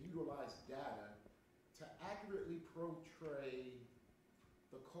way to utilize data to accurately portray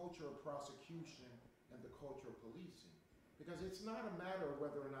the culture of prosecution and the culture of policing? Because it's not a matter of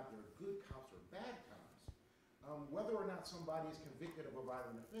whether or not they're good cops or bad cops. Whether or not somebody is convicted of a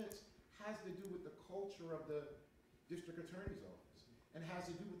violent offense has to do with the culture of the district attorney's office and has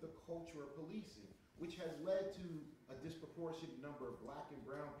to do with the culture of policing, which has led to a disproportionate number of black and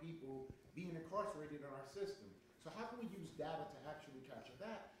brown people being incarcerated in our system. So how can we use data to actually capture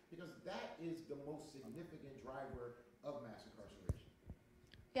that? Because that is the most significant driver of mass incarceration.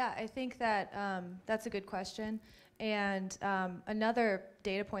 Yeah, I think that that's a good question. And another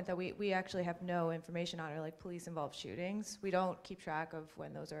data point that we actually have no information on are like police-involved shootings. We don't keep track of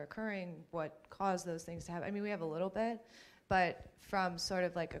when those are occurring, what caused those things to happen. I mean, we have a little bit, but from sort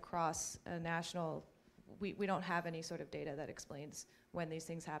of like across a national, we don't have any sort of data that explains when these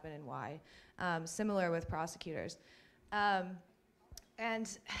things happen and why. Similar with prosecutors.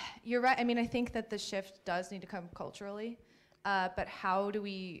 And you're right. I mean, I think that the shift does need to come culturally, but how do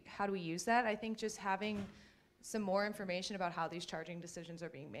we use that? I think just having some more information about how these charging decisions are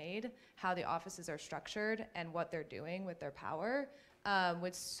being made, how the offices are structured, and what they're doing with their power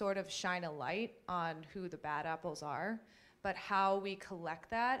would sort of shine a light on who the bad apples are. But how we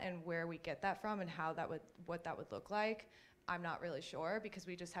collect that and where we get that from and what that would look like, I'm not really sure, because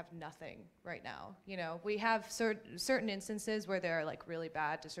we just have nothing right now. We have certain instances where there are like really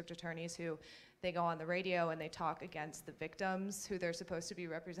bad district attorneys who they go on the radio and they talk against the victims who they're supposed to be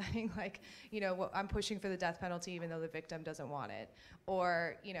representing, like, I'm pushing for the death penalty even though the victim doesn't want it,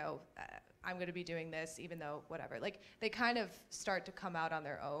 or I'm going to be doing this even though whatever. Like, they kind of start to come out on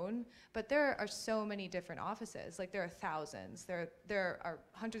their own, but there are so many different offices. Like, there are thousands. There are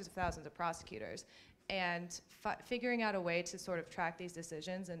hundreds of thousands of prosecutors. And figuring out a way to sort of track these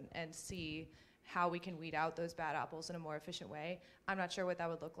decisions and see how we can weed out those bad apples in a more efficient way. I'm not sure what that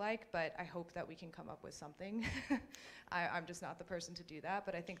would look like, but I hope that we can come up with something. I'm just not the person to do that,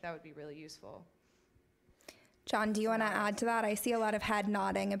 but I think that would be really useful. John, do you want to add to that? I see a lot of head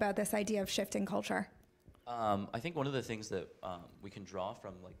nodding about this idea of shifting culture. I think one of the things that we can draw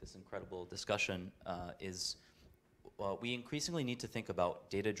from like this incredible discussion is we increasingly need to think about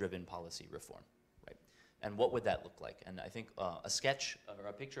data-driven policy reform. And what would that look like? And I think a sketch or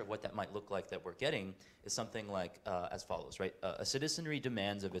a picture of what that might look like that we're getting is something like as follows, right? A citizenry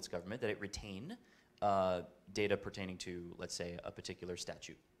demands of its government that it retain data pertaining to, let's say, a particular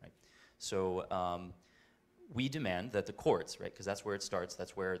statute, right? So we demand that the courts, right, because that's where it starts,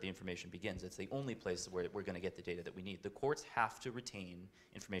 that's where the information begins. It's the only place where we're going to get the data that we need. The courts have to retain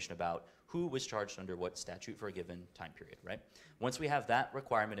information about who was charged under what statute for a given time period, right? Once we have that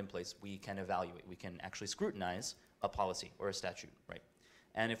requirement in place, we can evaluate, we can actually scrutinize a policy or a statute, right?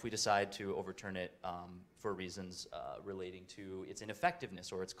 And if we decide to overturn it for reasons relating to its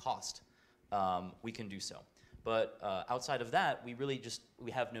ineffectiveness or its cost, we can do so. But outside of that,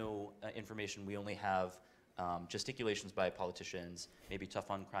 we have no information. We only have gesticulations by politicians, maybe tough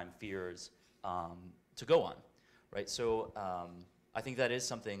on crime fears to go on, right? So I think that is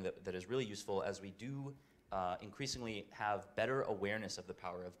something that is really useful as we do increasingly have better awareness of the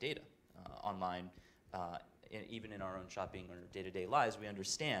power of data online. Even in our own shopping or day-to-day lives, we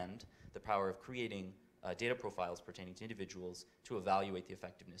understand the power of creating data profiles pertaining to individuals to evaluate the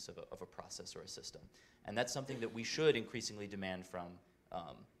effectiveness of a process or a system. And that's something that we should increasingly demand from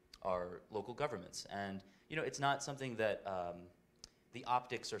our local governments. And it's not something that the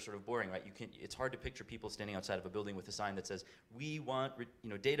optics are sort of boring, right? It's hard to picture people standing outside of a building with a sign that says, "We want,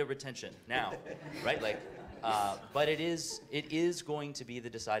 data retention now," right? Like, but it is going to be the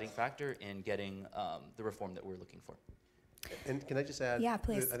deciding factor in getting the reform that we're looking for. And can I just add? Yeah,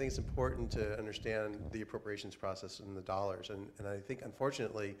 please. I think it's important to understand the appropriations process and the dollars. And I think,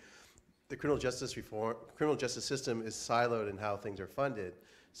 unfortunately, the criminal justice system is siloed in how things are funded.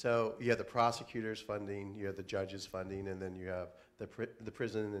 So you have the prosecutors funding, you have the judges funding, and then you have the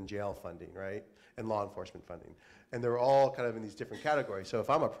prison and jail funding, right? And law enforcement funding. And they're all kind of in these different categories. So if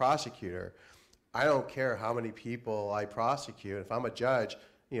I'm a prosecutor, I don't care how many people I prosecute. If I'm a judge,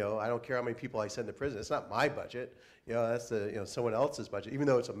 I don't care how many people I send to prison. It's not my budget. That's someone else's budget, even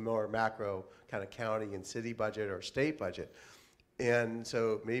though it's a more macro kind of county and city budget or state budget. And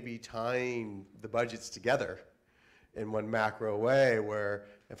so maybe tying the budgets together in one macro way, where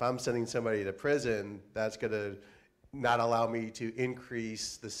if I'm sending somebody to prison, that's going to not allow me to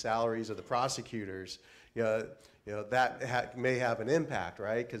increase the salaries of the prosecutors. That may have an impact,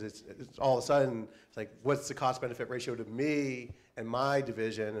 right? Because it's all of a sudden, it's like, what's the cost-benefit ratio to me and my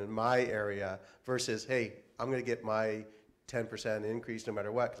division and my area versus, hey, I'm going to get my 10% increase no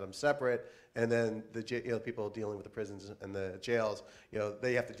matter what because I'm separate. And then the people dealing with the prisons and the jails,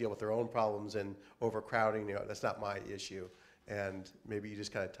 they have to deal with their own problems and overcrowding. That's not my issue. And maybe you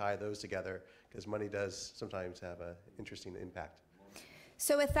just kind of tie those together because money does sometimes have an interesting impact.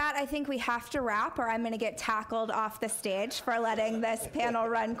 So with that, I think we have to wrap, or I'm going to get tackled off the stage for letting this panel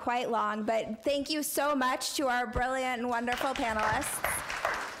run quite long. But thank you so much to our brilliant and wonderful panelists.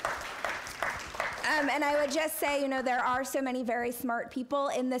 And I would just say, there are so many very smart people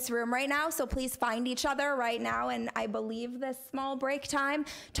in this room right now, so please find each other right now, and I believe this small break time,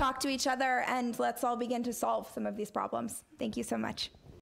 talk to each other, and let's all begin to solve some of these problems. Thank you so much.